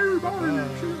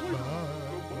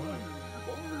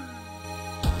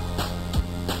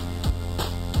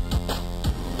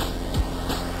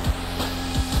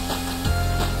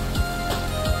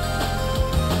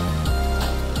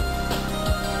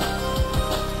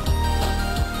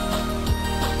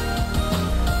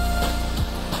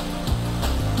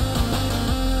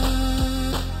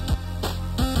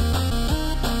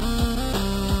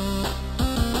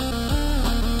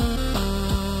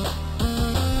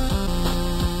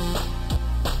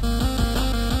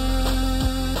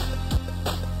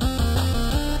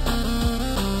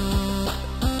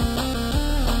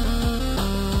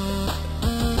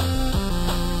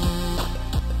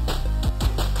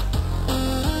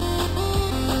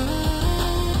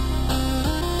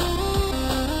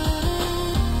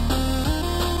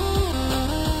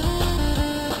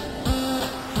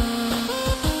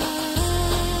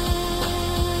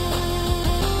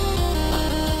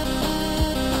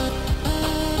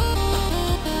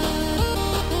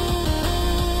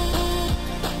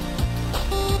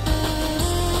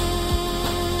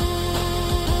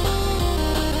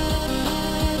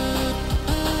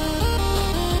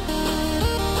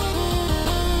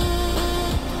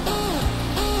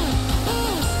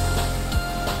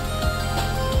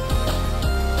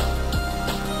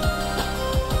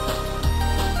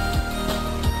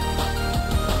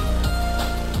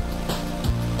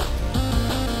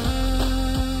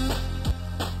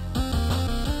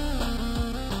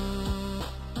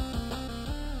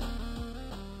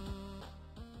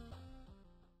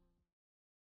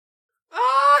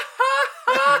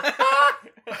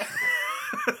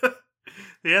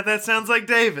 Yeah, that sounds like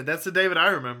David. That's the David I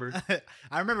remember.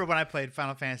 I remember when I played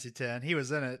Final Fantasy X. He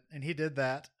was in it, and he did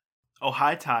that. Oh,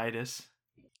 hi, Titus.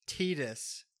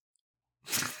 Titus.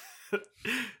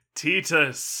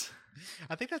 Titus.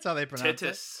 I think that's how they pronounce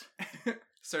Titus.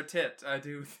 Sir Tit, I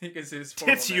do think is his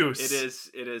formal name. Titius.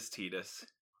 It is Titus.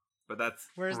 But that's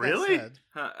Where's Really? that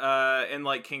said? in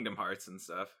like Kingdom Hearts and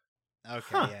stuff. Okay,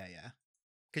 Huh. yeah.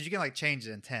 Because you can like change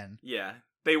it in 10. Yeah.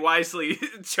 They wisely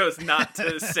chose not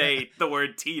to say the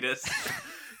word Titus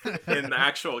in the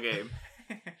actual game.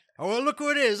 Oh, well, look who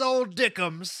it is, old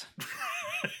Dickums.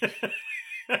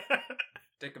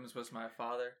 Dickums was my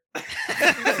father.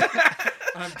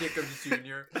 I'm Dickums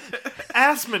Jr.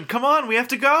 Assman, come on, we have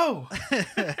to go.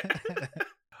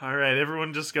 All right,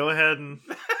 everyone just go ahead and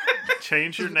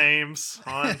change your names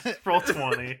on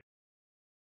Roll20.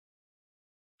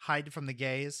 Hide from the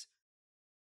gays.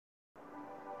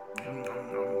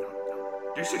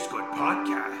 This is good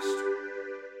podcast.